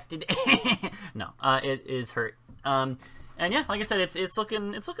unaffected. No, it is hurt. And yeah, like I said, it's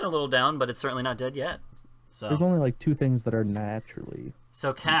looking a little down, but it's certainly not dead yet. There's So, only like 2 things that are naturally.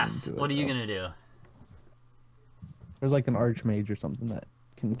 Cass, do it, what are you though. gonna do? There's like an archmage or something that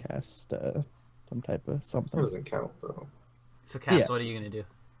can cast some type of That something. doesn't count, though. So, Cass, Yeah. what are you gonna do?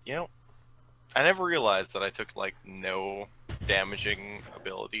 You know, I never realized that I took like no damaging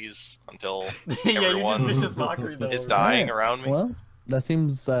abilities until Yeah, you everyone just vicious mockery though. is dying Yeah. around me. Well, that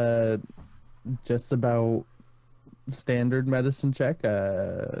seems just about standard medicine check.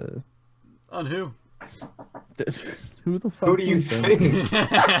 On who? Who the fuck? Who do you think?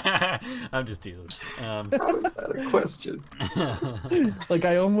 I'm just teasing. How is that a question? Like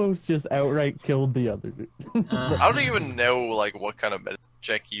I almost just outright killed the other dude. I don't even know like what kind of medicine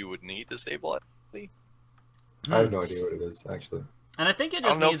check you would need to stabilize. I have no idea what it is, actually. And I think it I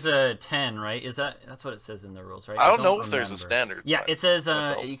just don't know needs a 10, right? That's what it says in the rules, right? I don't know if there's a remember. standard. Yeah, but it says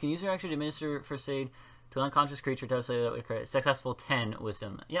myself. you can use your action to administer first aid to an unconscious creature to a successful 10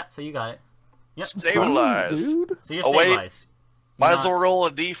 wisdom. Yeah, so you got it. Yep. Stabilize. Dude. So you're Oh, wait. stabilized. Might as well Not- roll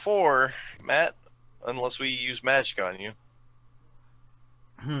a d4, Matt, unless we use magic on you.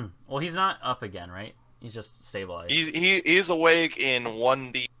 Well, he's not up again, right? He's just stabilized. He's awake in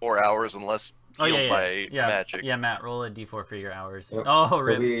 1d4 hours unless Oh healed yeah, by yeah, magic. yeah. Matt, roll a d4 for your hours. Yep. Oh, He'll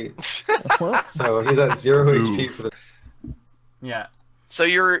rip. be- What? So he's at 0 HP for the. Yeah, So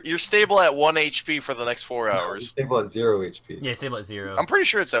you're stable at 1 HP for the next 4 He's hours. stable at 0 HP. yeah, stable at 0. I'm pretty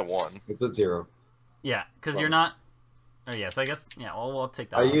sure it's at 1. It's at 0. Yeah, because you're Close. not. Oh yeah, so I guess well we'll take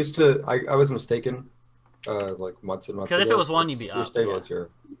that. I off. used to. I was mistaken. Like months and months ago. 'Cause if it was 1, you'd be You're up, stable yeah. at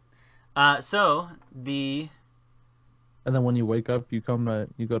 0. So the And then when you wake up, you go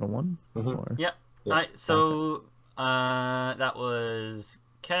to 1. Mhm. Or... yeah. Yeah, Alright, so that was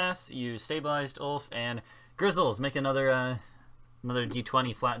Cass. You stabilized Ulf and Grizzles. Make another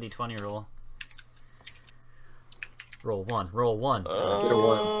d20 flat d20 roll. Roll 1. Roll 1.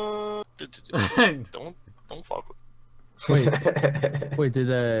 Get a Don't fuck with. Wait,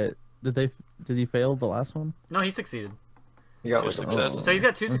 did he fail the last one? No, he succeeded. You got Two like successes. So he's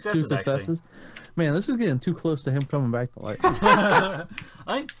got 2 That's successes, actually. Man, this is getting too close to him coming back to life.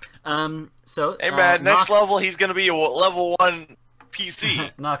 Alright. So Hey man, Nox, next level he's gonna be a level 1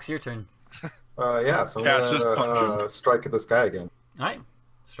 PC. Nox, your turn. Yeah, so I'm Cass, just punch gonna strike at this guy again. Alright.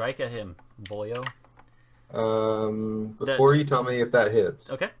 Strike at him, boyo. Before you tell me if that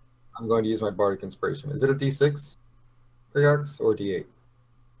hits, Okay. I'm going to use my Bardic Inspiration. Is it a D6 Reax or D8?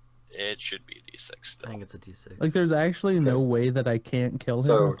 It should be a d6 I still. think it's a d6. Like, there's actually no way that I can't kill him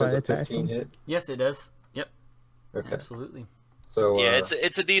So if does I a attack 15 him. hit? Yes, it does. Yep. Okay. Absolutely. So Yeah, it's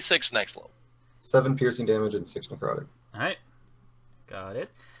a d6 next level. 7 piercing damage and 6 necrotic. Alright. Got it.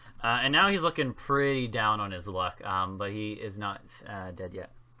 And now he's looking pretty down on his luck, but he is not dead yet.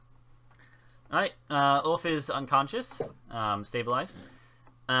 Alright, Ulf is unconscious, stabilized.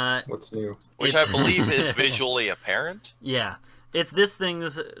 What's new? Which I It's- believe is visually apparent. Yeah, it's this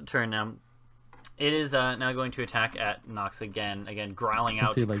thing's turn now. It is now going to attack at Nox again, growling Let's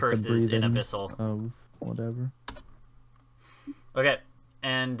out see, like, the curses in breathing Abyssal. Of whatever. Okay,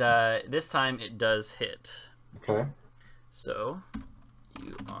 and this time it does hit. Okay. So,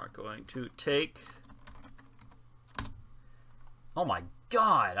 you are going to take... Oh my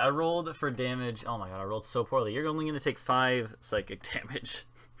god, I rolled for damage. Oh my god, I rolled so poorly. You're only going to take 5 psychic damage.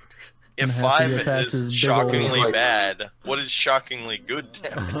 If Gonna have to 5 get past his is big ol', shockingly like- bad, what is shockingly good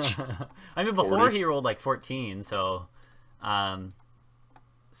damage? I mean, before 40. he rolled like 14, so...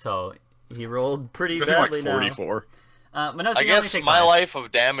 So, he rolled pretty I think badly like now. 44. But no, so I you only guess take my 5. life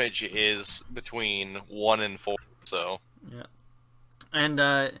of damage is between 1 and 4, so... Yeah. And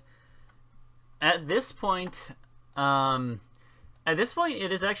at this point, At this point,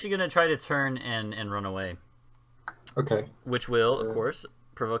 it is actually going to try to turn and run away, Okay. which will, of course,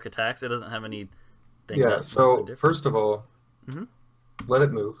 provoke attacks. It doesn't have any. Yeah. So first of all, Mhm. let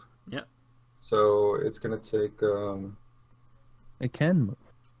it move. Yep. So it's gonna take. It can move.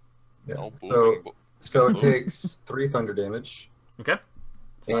 Yeah. Oh, So booming. so it takes 3 thunder damage, Okay.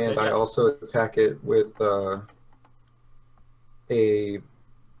 It's not and dead I yet. also attack it with a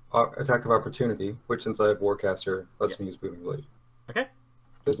attack of opportunity, which since I have Warcaster lets me use Booming Blade. Okay.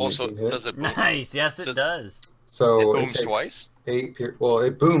 Does an Also, 18 hit? does it boom? Nice. Yes, it does. So It it booms takes twice? 8 well,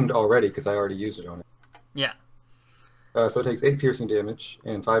 it boomed already because I already used it on it. Yeah. So it takes 8 piercing damage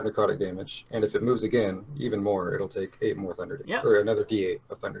and 5 necrotic damage, and if it moves again, even more, it'll take 8 more thunder damage, Yeah. or another D8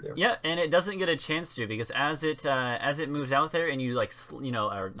 of thunder damage. Yeah, and it doesn't get a chance to because as it moves out there and you like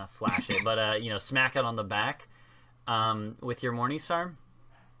or not slash it, but smack it on the back with your Morningstar,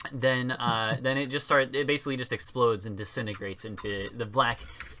 then it basically just explodes and disintegrates into the black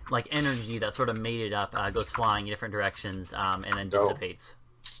like energy that sort of made it up, goes flying in different directions, and then dissipates.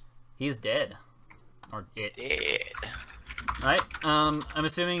 He's dead. Or it. Dead. Alright, I'm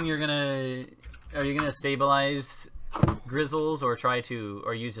assuming are you gonna stabilize Grizzles or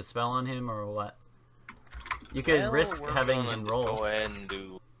use a spell on him or what? You could risk we're having gonna him roll. Go ahead and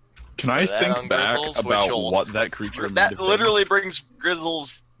do Can I that on think back Grizzles, about which'll- what that creature might that. have been? Literally brings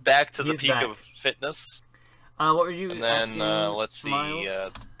Grizzles back to the He's peak back. of fitness. What were you And then asking, let's see.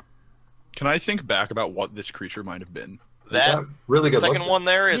 Miles? Can I think back about what this creature might have been? That really good second looks. one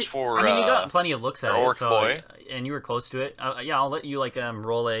there is for. I mean, you got plenty of looks at our it, orc so, boy. and you were close to it. Yeah, I'll let you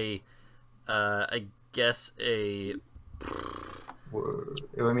roll a, I guess I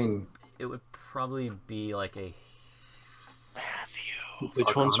mean, it would probably be like a. Matthew.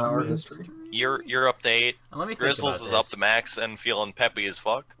 Which one's Arcana or from history? You're up to 8. Let me think Grizzles about is this. up to max and feeling peppy as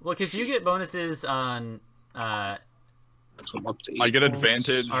fuck. Well, because you get bonuses on. So I'm up to 8 I get points.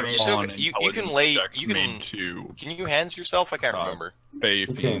 advantage Alright, so on you can intelligence lay- checks you can- made to Can you hands yourself? I can't remember. Fey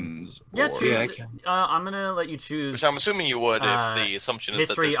can. Fiends. Yeah, or- choose. Yeah, I can. I'm gonna let you choose. Which I'm assuming you would if the assumption is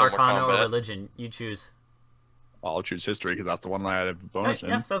History, that there's no more Arcana, or combat. religion. You choose. I'll choose history because that's the one I had a bonus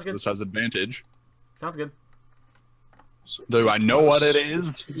Alright, yeah, in. sounds good. This has advantage. Sounds good. So Do I know what it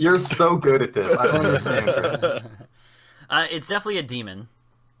is? You're so good at this. I don't understand. Chris. It's definitely a demon.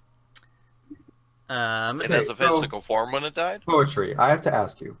 It has a Okay, so- physical form when it died. Poetry. I have to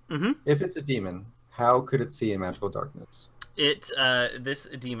ask you, Mhm. if it's a demon, how could it see in magical darkness? This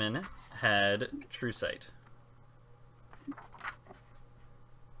demon had true sight.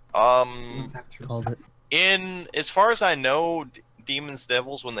 Called it. In as far as I know, demons,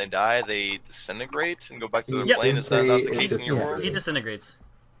 devils, when they die, they disintegrate and go back to the Yep. plane. Is that not the It case in your world? disintegrates.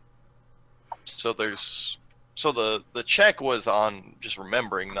 He disintegrates. So the check was on just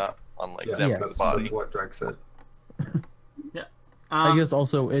remembering, not on like Yes, zapping Yes. the body. that's what Drake said. I guess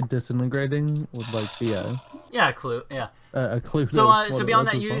also it disintegrating would be a Clue. Yeah. clue. So to what so it beyond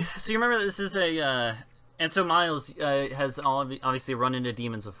was that, as you well. so you remember that this is a and so Miles has obviously run into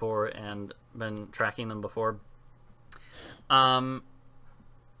demons before and been tracking them before.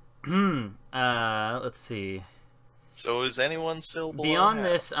 Let's see. So is anyone still below Beyond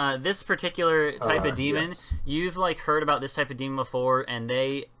half? this particular type of demon, Yes. you've heard about this type of demon before, and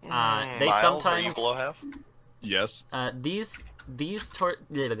they Miles, are you sometimes below half? Yes. these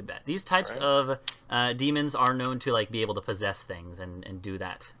types Right. of demons are known to be able to possess things and do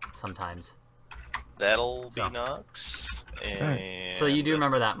that sometimes. That'll be So. Nox. And So you do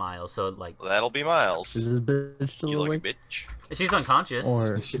remember that, Miles. So that'll be Miles. Is this bitch still You lucky awake? bitch. she's unconscious.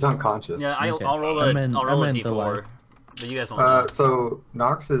 Or She's unconscious. Yeah, Okay. I'll roll I a meant- I'll I roll a meant d4, but you guys won't. So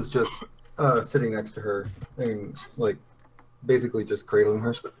Nox is just sitting next to her and basically just cradling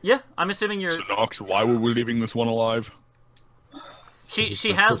her. Yeah, I'm assuming you're. So Nox, why were we leaving this one alive? She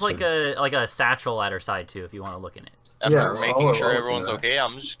She's has persistent. a satchel at her side too, if you want to look in it. After Yeah, making I'll- sure I'll everyone's do that. okay,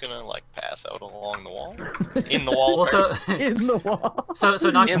 I'm just gonna pass out along the wall. In the wall. Well, sorry. so in the wall. so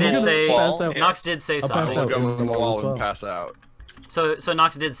Nox In did the say wall, Pass out. yeah. Nox did say I'll pass something. out. Go in in the the wall wall as and well. pass out. So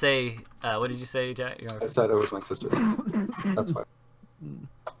Nox did say. What did you say, Jack? I said it was my sister. That's why.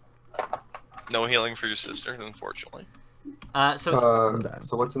 No healing for your sister, unfortunately. So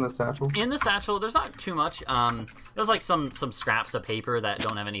So what's in the satchel? in the satchel, there's not too much. There's some scraps of paper that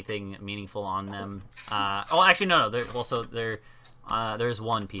don't have anything meaningful on them. Oh, actually, no. There's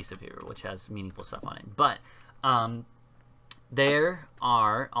one piece of paper which has meaningful stuff on it. But there's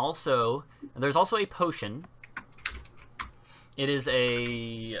also a potion. It is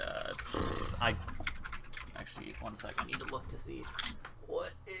a. Actually, 1 sec. I need to look to see what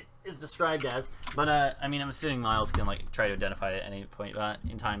it is described as. But I mean, I'm assuming Miles can try to identify it at any point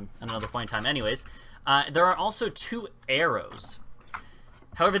in time, at another point in time. Anyways, There are also 2 arrows.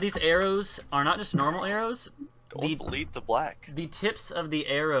 However, these arrows are not just normal arrows. Don't delete the black. The tips of the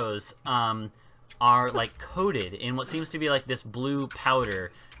arrows are like coated in what seems to be like this blue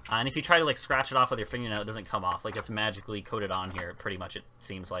powder. And if you try to like scratch it off with your fingernail, it doesn't come off. Like it's magically coated on here. Pretty much, it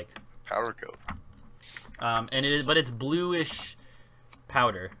seems like. Powder coat. But it's bluish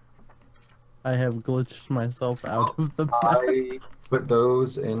powder. I have glitched myself out of the map. I put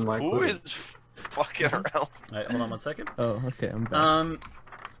those in my. Who quiz. is fucking around? All right, hold on 1 second. Oh, okay, I'm back.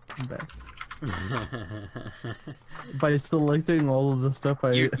 I'm back. By selecting all of the stuff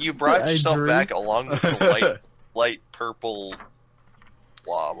You brought I yourself drew. back along with the light purple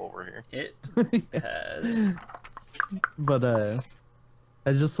blob over here. It has. But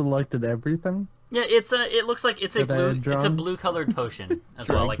I just selected everything. Yeah, it looks like it's a That I had blue. It's a drawn. blue colored potion as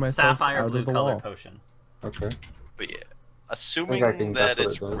well, Drank like myself sapphire out of blue the colored wall. potion. Okay. But yeah, assuming I can guess that what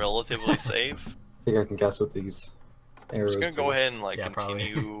it's it does. relatively safe, I think I can guess what these I'm arrows. just gonna do. go ahead and like Yeah, probably.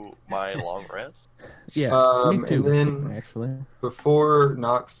 continue my long rest. Yeah, me too. And then Actually, before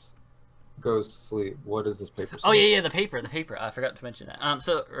Nox goes to sleep, what does this paper say? Oh yeah, the paper. I forgot to mention that.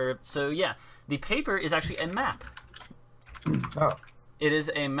 So yeah, the paper is actually a map. Oh, It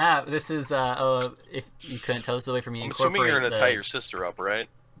is a map. This is if you couldn't tell, this is a way for me to I'm assuming you're gonna incorporate tie your sister up, right?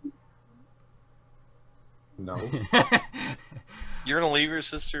 no. You're gonna leave your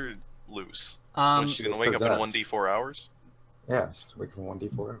sister loose. um, She's gonna She's wake up in possessed. 1d4 hours. Yeah, it's just wake up in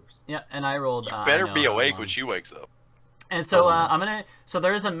 1d4 hours. yeah, and I rolled. You I better know be how awake long. when she wakes up. And so I'm gonna. So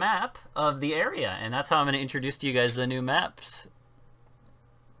there is a map of the area, and that's how I'm gonna introduce to you guys the new maps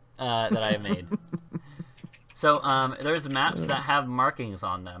that I have made. So there's maps that have markings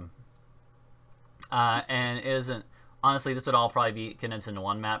on them, and it isn't. Honestly, this would all probably be condensed into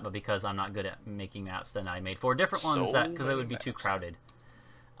one map, but because I'm not good at making maps, then I made 4 different ones So because it would be many too maps. crowded.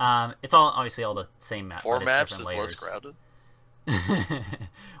 It's all obviously all the same map. 4 but maps it's is different less crowded. layers.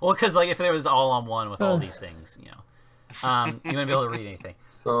 Well, because like if it was all on one with all these things, you wouldn't be able to read anything.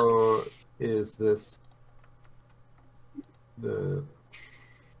 So, is this the?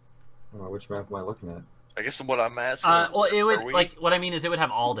 Which map am I looking at? I guess what I'm asking. Well, it are would we- like what I mean is it would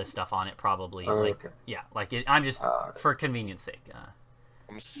have all this stuff on it probably. Oh, like okay. yeah, like I'm just Uh, for convenience sake.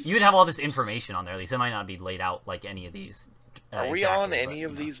 I'm You would have all this information on there. At least it might not be laid out like any of these. Are we exactly, on but, any you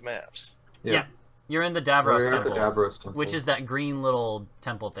of know. these maps? Yeah. You're in the Davros We're at the Temple, Davros Temple. which is that green little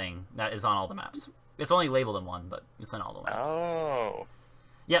temple thing that is on all the maps. It's only labeled in one, but it's on all the maps. Oh,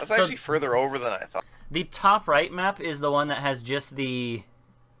 Yeah, that's so actually further over than I thought. the top right map is the one that has just the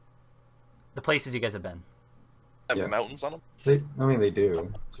places you guys have been. Have Yeah. mountains on them. They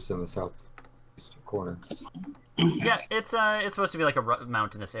do, just in the southeast corner. Yeah, it's supposed to be like a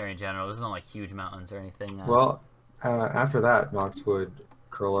mountainous area in general. There's no like huge mountains or anything. Well, after that, Nox would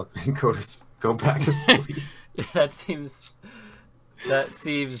curl up and go back to sleep. that seems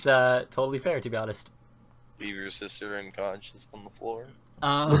totally fair, to be honest. Leave your sister unconscious on the floor.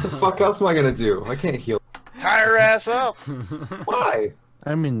 What the fuck else am I gonna do? I can't heal. Tie her ass up. Why?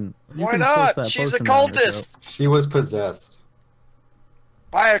 I mean, you Why can force not? that She's a potion down your cultist. She was possessed.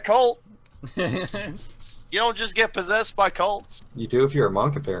 By a cult. You don't just get possessed by cults. You do if you're a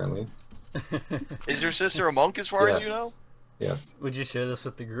monk, apparently. Is your sister a monk as far as you know? Yes. Would you share this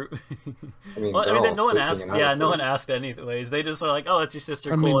with the group? I mean, Well, I they're mean, all no one sleeping asked. and I Yeah, was no one sleeping. asked anyways. They just were like, "Oh, that's your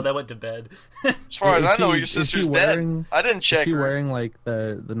sister, I cool," mean- and then went to bed. As far as Is I know, she- your is she sister's wearing- dead. I didn't Is check she her. wearing like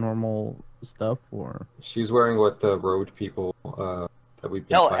the normal stuff or? She's wearing what the road people that we've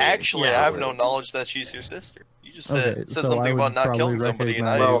been Hell, fighting. actually, Yeah. I have no knowledge that she's your sister. You just said, Okay, said so I something would about not probably killing somebody, and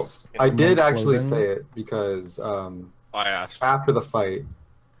I. Well, recognize- I did monk actually clothing. say it because I asked. after the fight,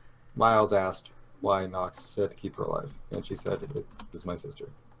 Miles asked why Nox said to keep her alive, and she said, "It is my sister."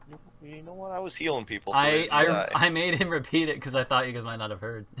 You know what? I was healing people. So they I didn't die. I made him repeat it because I thought you guys might not have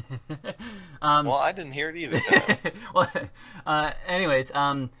heard. Well, I didn't hear it either. well, anyways,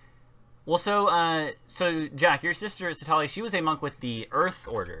 well, so Jack, your sister Satali, she was a monk with the Earth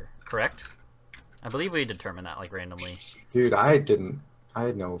Order, correct? I believe we determined that like randomly. Dude, I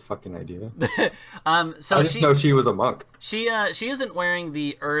had no fucking idea. So I just know she was a monk. she isn't wearing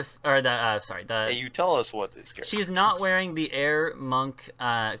the Earth or the Hey, you tell us what this character. She's not wearing the air monk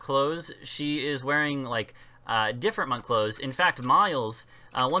clothes. She is wearing like different monk clothes. In fact, Miles,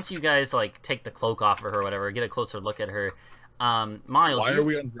 once you guys like take the cloak off of her or whatever, get a closer look at her. Miles, Why are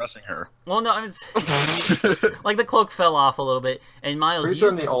we undressing her? Well, no, I mean, like the cloak fell off a little bit, and Miles. Pretty sure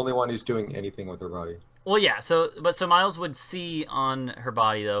I'm used- the only one who's doing anything with her body. Well, yeah. So Miles would see on her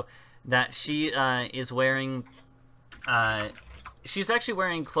body though that she is wearing. She's actually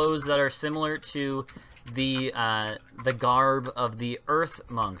wearing clothes that are similar to the garb of the Earth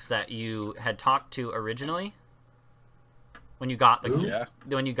monks that you had talked to originally when you got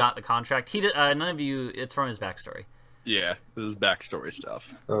the contract. He did, none of you. It's from his backstory. Yeah, this is backstory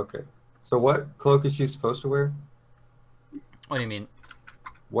stuff. Okay. So what cloak is she supposed to wear? What do you mean?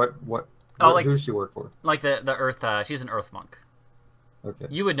 What Oh, like, who does she work for? Like the Earth. She's an Earth monk. Okay.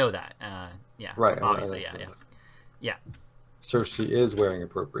 You would know that. Yeah. Right. Obviously. Yeah. So she is wearing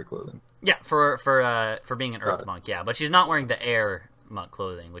appropriate clothing. Yeah. For being an Earth monk. Yeah, but she's not wearing the air monk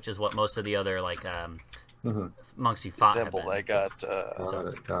clothing, which is what most of the other like monks you fought. Temple, I got.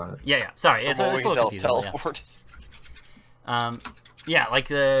 Got it. Yeah. Sorry, it's a little confusing. Yeah,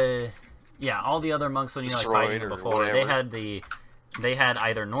 like all the other monks when you like fighting them before, whatever. they had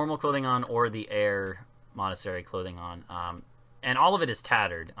either normal clothing on or the air monastery clothing on, and all of it is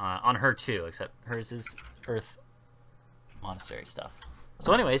tattered on her too, except hers is Earth monastery stuff.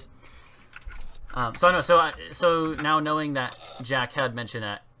 So, anyways, so now knowing that Jack had mentioned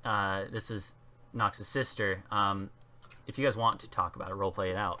that this is Nox's sister, if you guys want to talk about it,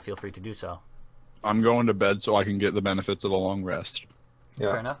 roleplay it out, feel free to do so. I'm going to bed so I can get the benefits of a long rest.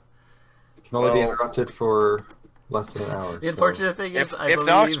 Yeah. Fair enough. Can only be interrupted for less than an hour. The unfortunate thing is, if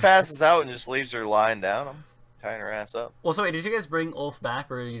Nox passes out and just leaves her lying down, I'm tying her ass up. Well, so wait, did you guys bring Ulf back,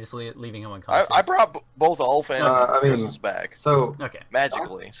 or are you just leaving him unconscious? I brought both Ulf and Grizzles back. So okay,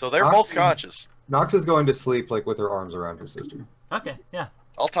 magically, so they're both conscious. Nox is going to sleep like with her arms around her sister. Okay, yeah.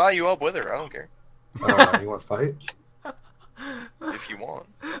 I'll tie you up with her. I don't care. You want to fight? If you want.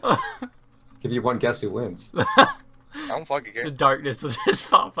 Give you one guess who wins. I don't fucking care. The darkness will just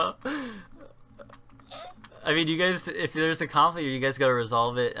pop up. I mean, you guys, if there's a conflict, you guys got to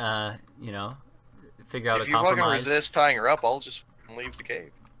resolve it. You know, figure out a compromise. If you fucking resist tying her up, I'll just leave the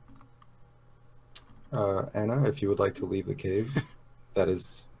cave. Anna, if you would like to leave the cave, that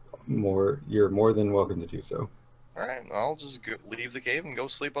is you're more than welcome to do so. All right, I'll just leave the cave and go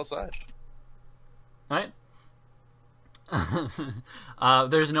sleep outside. All right.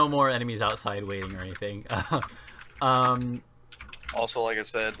 There's no more enemies outside waiting or anything. Also, like I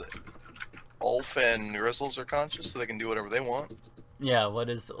said, Ulf and Grizzles are conscious, so they can do whatever they want. Yeah, what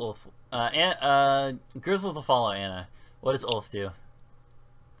is Ulf? Grizzles will follow Anna. What does Ulf do?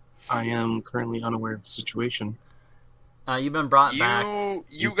 I am currently unaware of the situation. You've been brought back.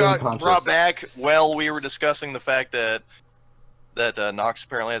 You got brought back while we were discussing the fact that Nox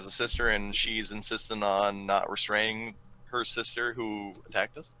apparently has a sister, and she's insisting on not restraining her sister who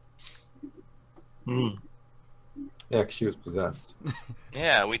attacked us. Hmm. Yeah, 'cause she was possessed.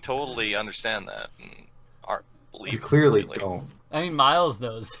 Yeah, we totally understand that. And believe You clearly completely. don't. I mean, Miles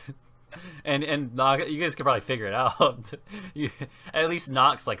knows, and Nox, you guys could probably figure it out. At least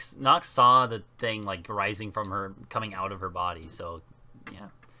Nox saw the thing like rising from her, coming out of her body. So, yeah.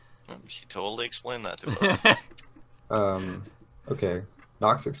 She totally explained that to us. Okay.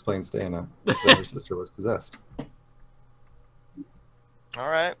 Nox explains to Anna that her sister was possessed. All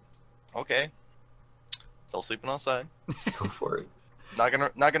right. Okay. Still sleeping outside. Go for it. Not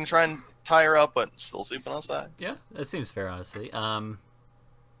gonna try and tie her up, but still sleeping outside. Yeah, that seems fair, honestly. And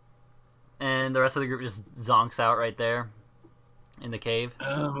the rest of the group just zonks out right there in the cave.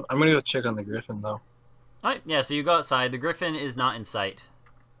 I'm gonna go check on the griffin though. All right, yeah. So you go outside. The griffin is not in sight.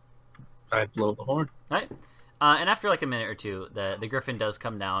 I blow the horn. All right. And after like a minute or two, the griffin does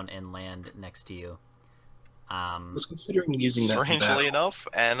come down and land next to you. I was considering using that. Strangely enough,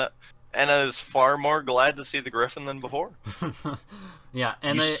 Anna is far more glad to see the griffin than before. Yeah, Did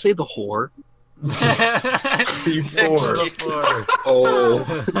and you say the whore? Before. Oh.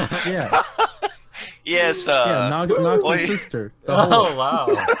 Yeah. Yes. Yeah, Nox's wait. sister. Oh wow.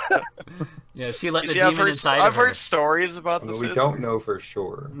 Yeah, she let the demon inside I've of her. heard stories about Well, this. we don't know for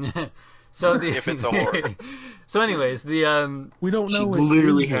sure. So the If it's a horror. So, anyways, the We don't She know.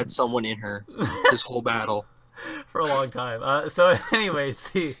 literally had someone in her this whole battle. for a long time. So, anyways,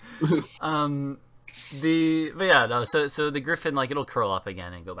 but yeah, no. So the griffin, like, it'll curl up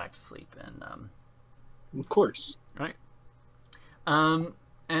again and go back to sleep, and Of course. right.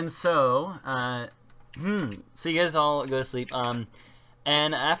 And so so you guys all go to sleep.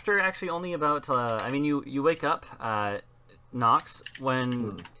 And after actually only about, I mean, you wake up, Nox,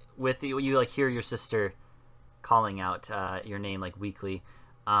 when with you like hear your sister calling out your name like weakly,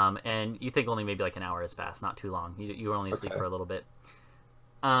 and you think only maybe like an hour has passed, not too long. You were only asleep for a little bit.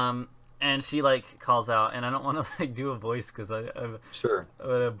 And she like calls out, and I don't want to like do a voice because I'm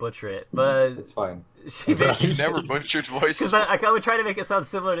gonna butcher it, but It's fine. she You've basically never butchered voices. because I would try to make it sound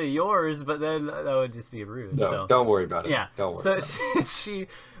similar to yours, but then that would just be rude. No, so. don't worry about it. Yeah. Don't worry. So about it. she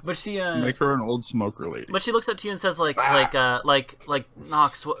Make her an old smoker lady. but she looks up to you and says like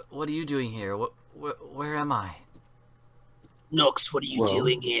Nox, what are you doing here? where am I? Nooks, what are you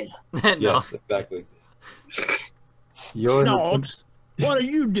doing here? No. Yes, exactly. You're in the Nox, what are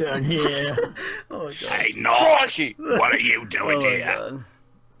you doing here? Oh my god. Hey, Nox! What are you doing Oh my here? god.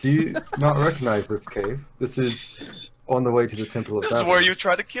 Do you not recognize this cave? This is on the way to the Temple of This is where you Battles.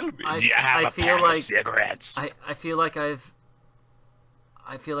 try to kill me. Do you have I a feel pack like- of cigarettes? I feel like I've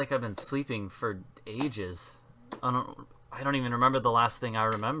been sleeping for ages. I don't even remember the last thing I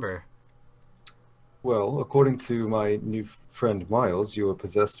remember. Well, according to my new friend Miles, you were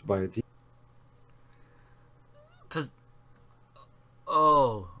possessed by a demon.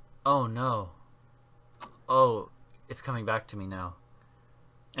 Oh no. Oh, it's coming back to me now.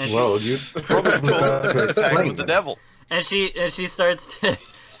 And Well, she, you probably better Attack explain with the that. devil. and she starts to,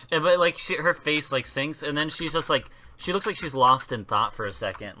 but like her face like sinks, and then she's just like she looks like she's lost in thought for a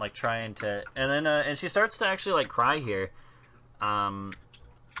second, like trying to, and then and she starts to actually like cry here, and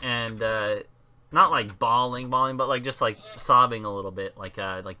not like bawling, but like just like sobbing a little bit, like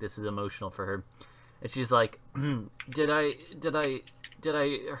this is emotional for her, and she's like, did I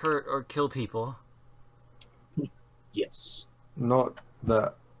hurt or kill people? Yes. Not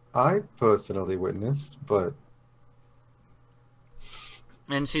that I personally witnessed, but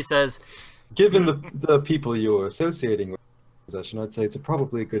And she says, given the people you're associating with possession, I'd say it's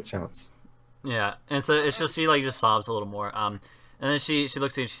probably a good chance. yeah, and so it's just she like just sobs a little more, and then she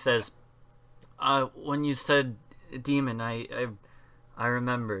looks at you and she says, when you said demon, I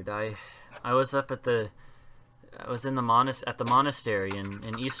remembered. I was up at the monastery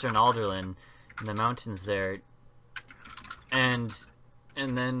in eastern Alderland, in the mountains there, and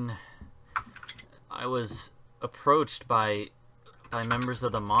then I was approached by members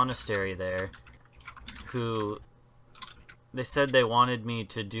of the monastery there, who they said they wanted me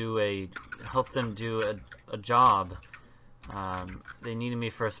to help them do a job. They needed me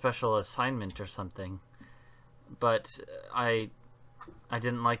for a special assignment or something, but I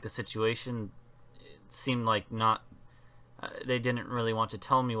didn't like the situation. It seemed like they didn't really want to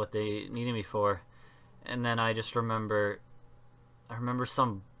tell me what they needed me for, and then I just remember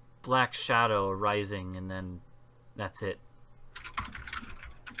some black shadow rising, and then that's it.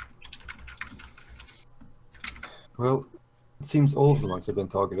 Well, it seems all of the monks have been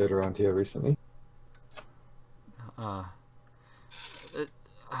targeted around here recently.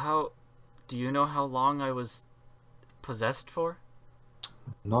 How do you know how long I was possessed for?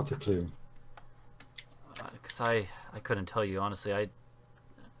 Not a clue. Because I couldn't tell you, honestly.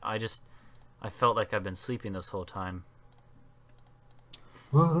 I felt like I've been sleeping this whole time.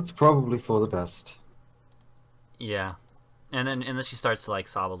 Well, that's probably for the best. Yeah, and then she starts to like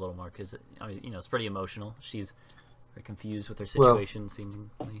sob a little more because it's pretty emotional. She's very confused with her situation,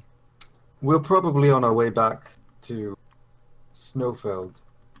 seemingly. We're probably on our way back to Snowfeld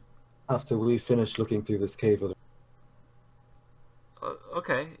after we finish looking through this cave.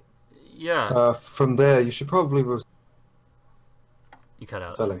 Okay, yeah. From there, you should probably You cut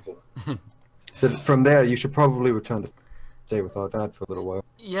out. Fellington. So from there, you should probably return to stay with our dad for a little while.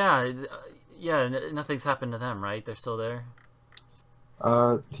 Yeah, nothing's happened to them, right? They're still there?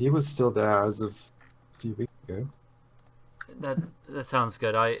 He was still there as of a few weeks ago. That sounds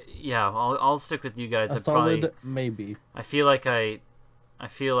good. I'll stick with you guys. A solid maybe. I feel like I I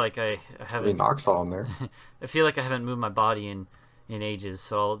haven't. mean, Nox saw him there. I feel like I haven't moved my body in ages,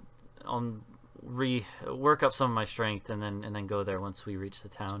 so I'll work up some of my strength and then go there once we reach the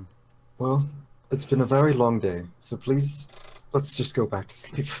town. Well, it's been a very long day, so please, let's just go back to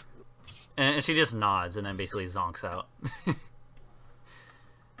sleep. And she just nods and then basically zonks out.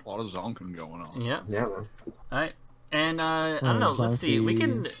 A lot of zonking going on. Yeah. Yeah, man. All right. And I don't know. Let's see. We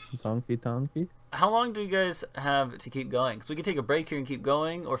can. Zonky donkey. How long do you guys have to keep going? Because we can take a break here and keep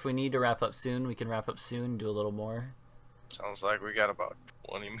going, or if we need to wrap up soon, we can wrap up soon and do a little more. Sounds like we got about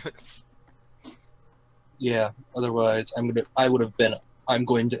 20 minutes. Yeah. Otherwise, I'm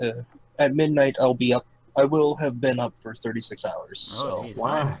going to at midnight. I'll be up. I will have been up for 36 hours. So geez.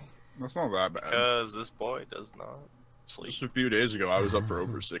 Why? That's not that bad. Because this boy does not sleep. Just a few days ago, I was up for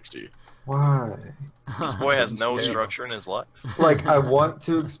over 60. Why? This boy has no Terrible. structure in his life. Like, I want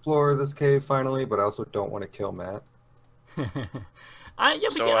to explore this cave finally, but I also don't want to kill Matt. So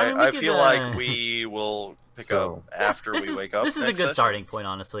I feel like we will pick up after we wake up. This is a next good session. starting point,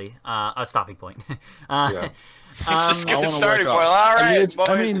 honestly. A stopping point. Yeah. It's a I good wanna starting wake point. up. All right, it's- boys.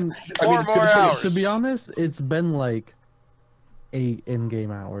 I mean, Four it's more gonna take- hours. To be honest, it's been like 8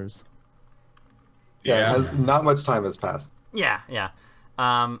 in-game hours. Yeah, not much time has passed. Yeah.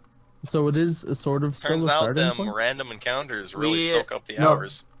 So it is sort of still Turns a out starting them point. random encounters really We- soak up the No.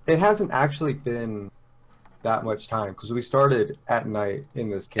 hours. It hasn't actually been that much time because we started at night in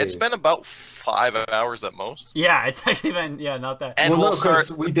this cave. It's been about 5 hours at most. Yeah, it's actually been not that. And well, we'll no, start.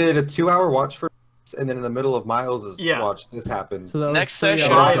 because we did a 2-hour watch for, and then in the middle of Miles' watch, this happened. So that was Next 3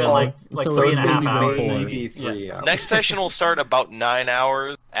 session- hours. like So three it's and a half gonna be hours, before. maybe 3 hours. Next session will start about 9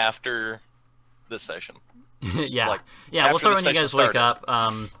 hours after this session. yeah, like, yeah. We'll after start the when you guys session wake started.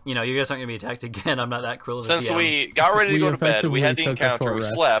 up. You know, you guys aren't gonna be attacked again. I'm not that cruel of a Since DM. we got ready to We go to bed, we had the effectively took a encounter, short we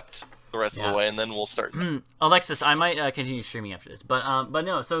rest. slept the rest of Yeah. the way, and then we'll start. Alexis, I might continue streaming after this, but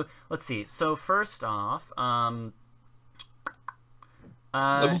no. So let's see. So first off,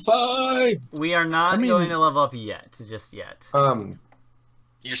 Level 5! we are not going to level up yet, just yet.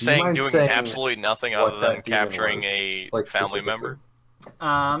 You're saying mind doing saying absolutely nothing what other than that demon capturing was, a like, family specifically? member?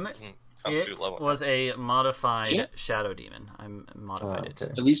 It Constitute level. was a modified Yeah. shadow demon. I modified it.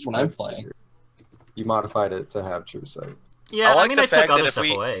 okay. At least when I'm playing. You modified it to have true sight. Yeah, I like mean, the I took fact that other if stuff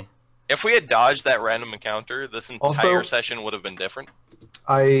we- away. If we had dodged that random encounter, this entire Also- session would have been different.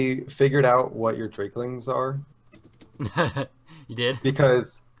 I figured out what your Drakelings are You did?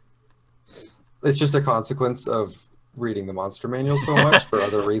 because it's just a consequence of reading the monster manual so much for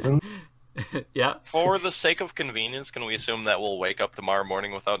other reasons. Yeah. For the sake of convenience, can we assume that we'll wake up tomorrow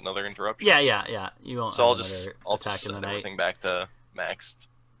morning without another interruption? Yeah. You won't. So I'll have just another attack in the send night. everything back to maxed.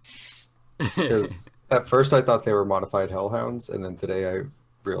 Because at first I thought they were modified hellhounds, and then today I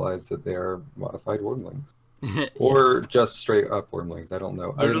realized that they are modified wormlings. Or Yes. just straight up wormlings. I don't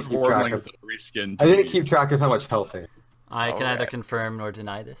know. I They're didn't just keep track wormlings of. that reskin. I didn't keep track of how much health they had. I can neither Alright. confirm nor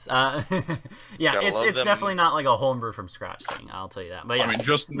deny this. Yeah, Gotta love it's them. definitely not like a homebrew from scratch thing. I'll tell you that. But yeah, I mean,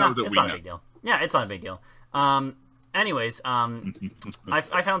 just know no, that it's we not know. a big deal. Yeah, it's not a big deal. Anyways,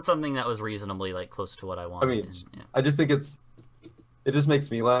 I found something that was reasonably like close to what I wanted. I mean, and, yeah. I just think it just makes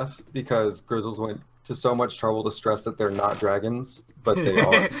me laugh because Grizzles went to so much trouble to stress that they're not dragons, but they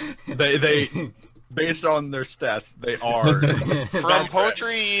are. They based on their stats, they are. From That's-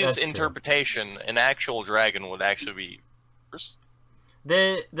 Poetry's that's true. interpretation, an actual dragon would actually be worse.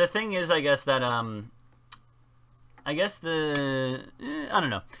 The thing is, I guess that I guess I don't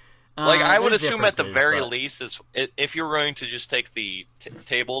know. Like, I would there's assume at the differences, very but- least, if you're going to just take the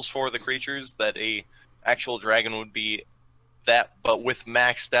tables for the creatures, that a actual dragon would be that, but with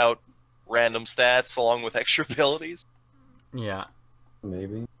maxed out random stats along with extra abilities. Yeah.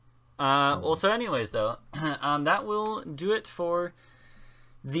 Maybe. Well, so anyways, though, that will do it for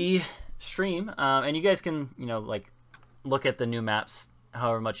the stream. And you guys can, like, look at the new maps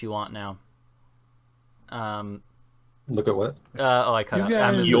however much you want now. Look at what? I cut You out.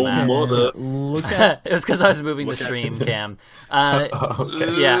 I guys moved the Yo, map. mother. look at It was because I was moving the Look at- stream cam.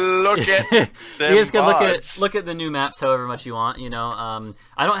 Okay. Yeah. Look at You them guys can bots. look at the new maps however much you want.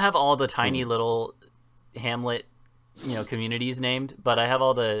 I don't have all the tiny little hamlet, communities named, but I have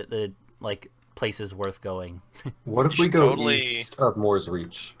all the like places worth going. What if You we should go totally- east of Moore's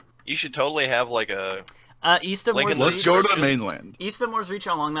Reach? You should totally have like a East of Lincoln Moore's Let's Reach. go to the mainland. East of Moore's Reach,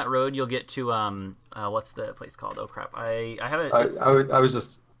 along that road, you'll get to what's the place called? Oh crap! I have it. I, it's- I was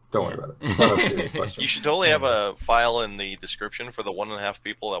just don't worry about it. It's not a serious question. You should totally have a file in the description for the 1.5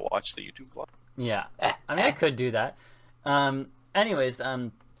 people that watch the YouTube vlog. Yeah, I mean I could do that. Anyways,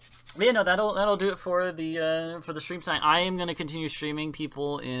 but yeah, no, that'll do it for the stream tonight. I am gonna continue streaming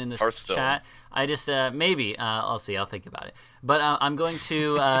people in the Hearthstone. chat. I just maybe I'll see. I'll think about it. But I'm going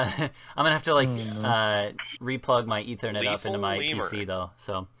to I'm gonna have to like replug my Ethernet up into Lethal my Lemur. PC though.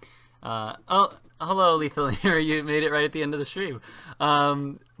 So oh hello Lethal Lemur, you made it right at the end of the stream.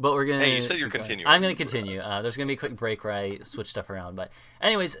 But we're gonna. Hey, you said you're keep going. continuing. I'm gonna continue. There's gonna be a quick break where I switch stuff around. But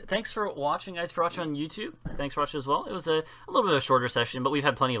anyways, thanks for watching, guys. For watching on YouTube, thanks for watching as well. It was a little bit of a shorter session, but we've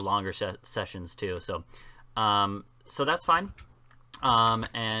had plenty of longer sessions too. So, so that's fine.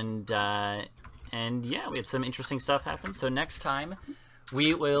 And yeah, we had some interesting stuff happen. So next time,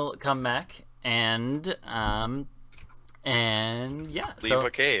 we will come back and yeah. Leave so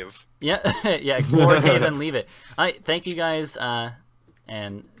a cave. yeah, yeah. Explore a cave and leave it. All right, thank you guys.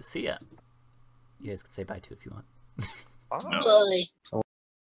 And see ya. You guys can say bye too if you want. Bye. No. Bye. I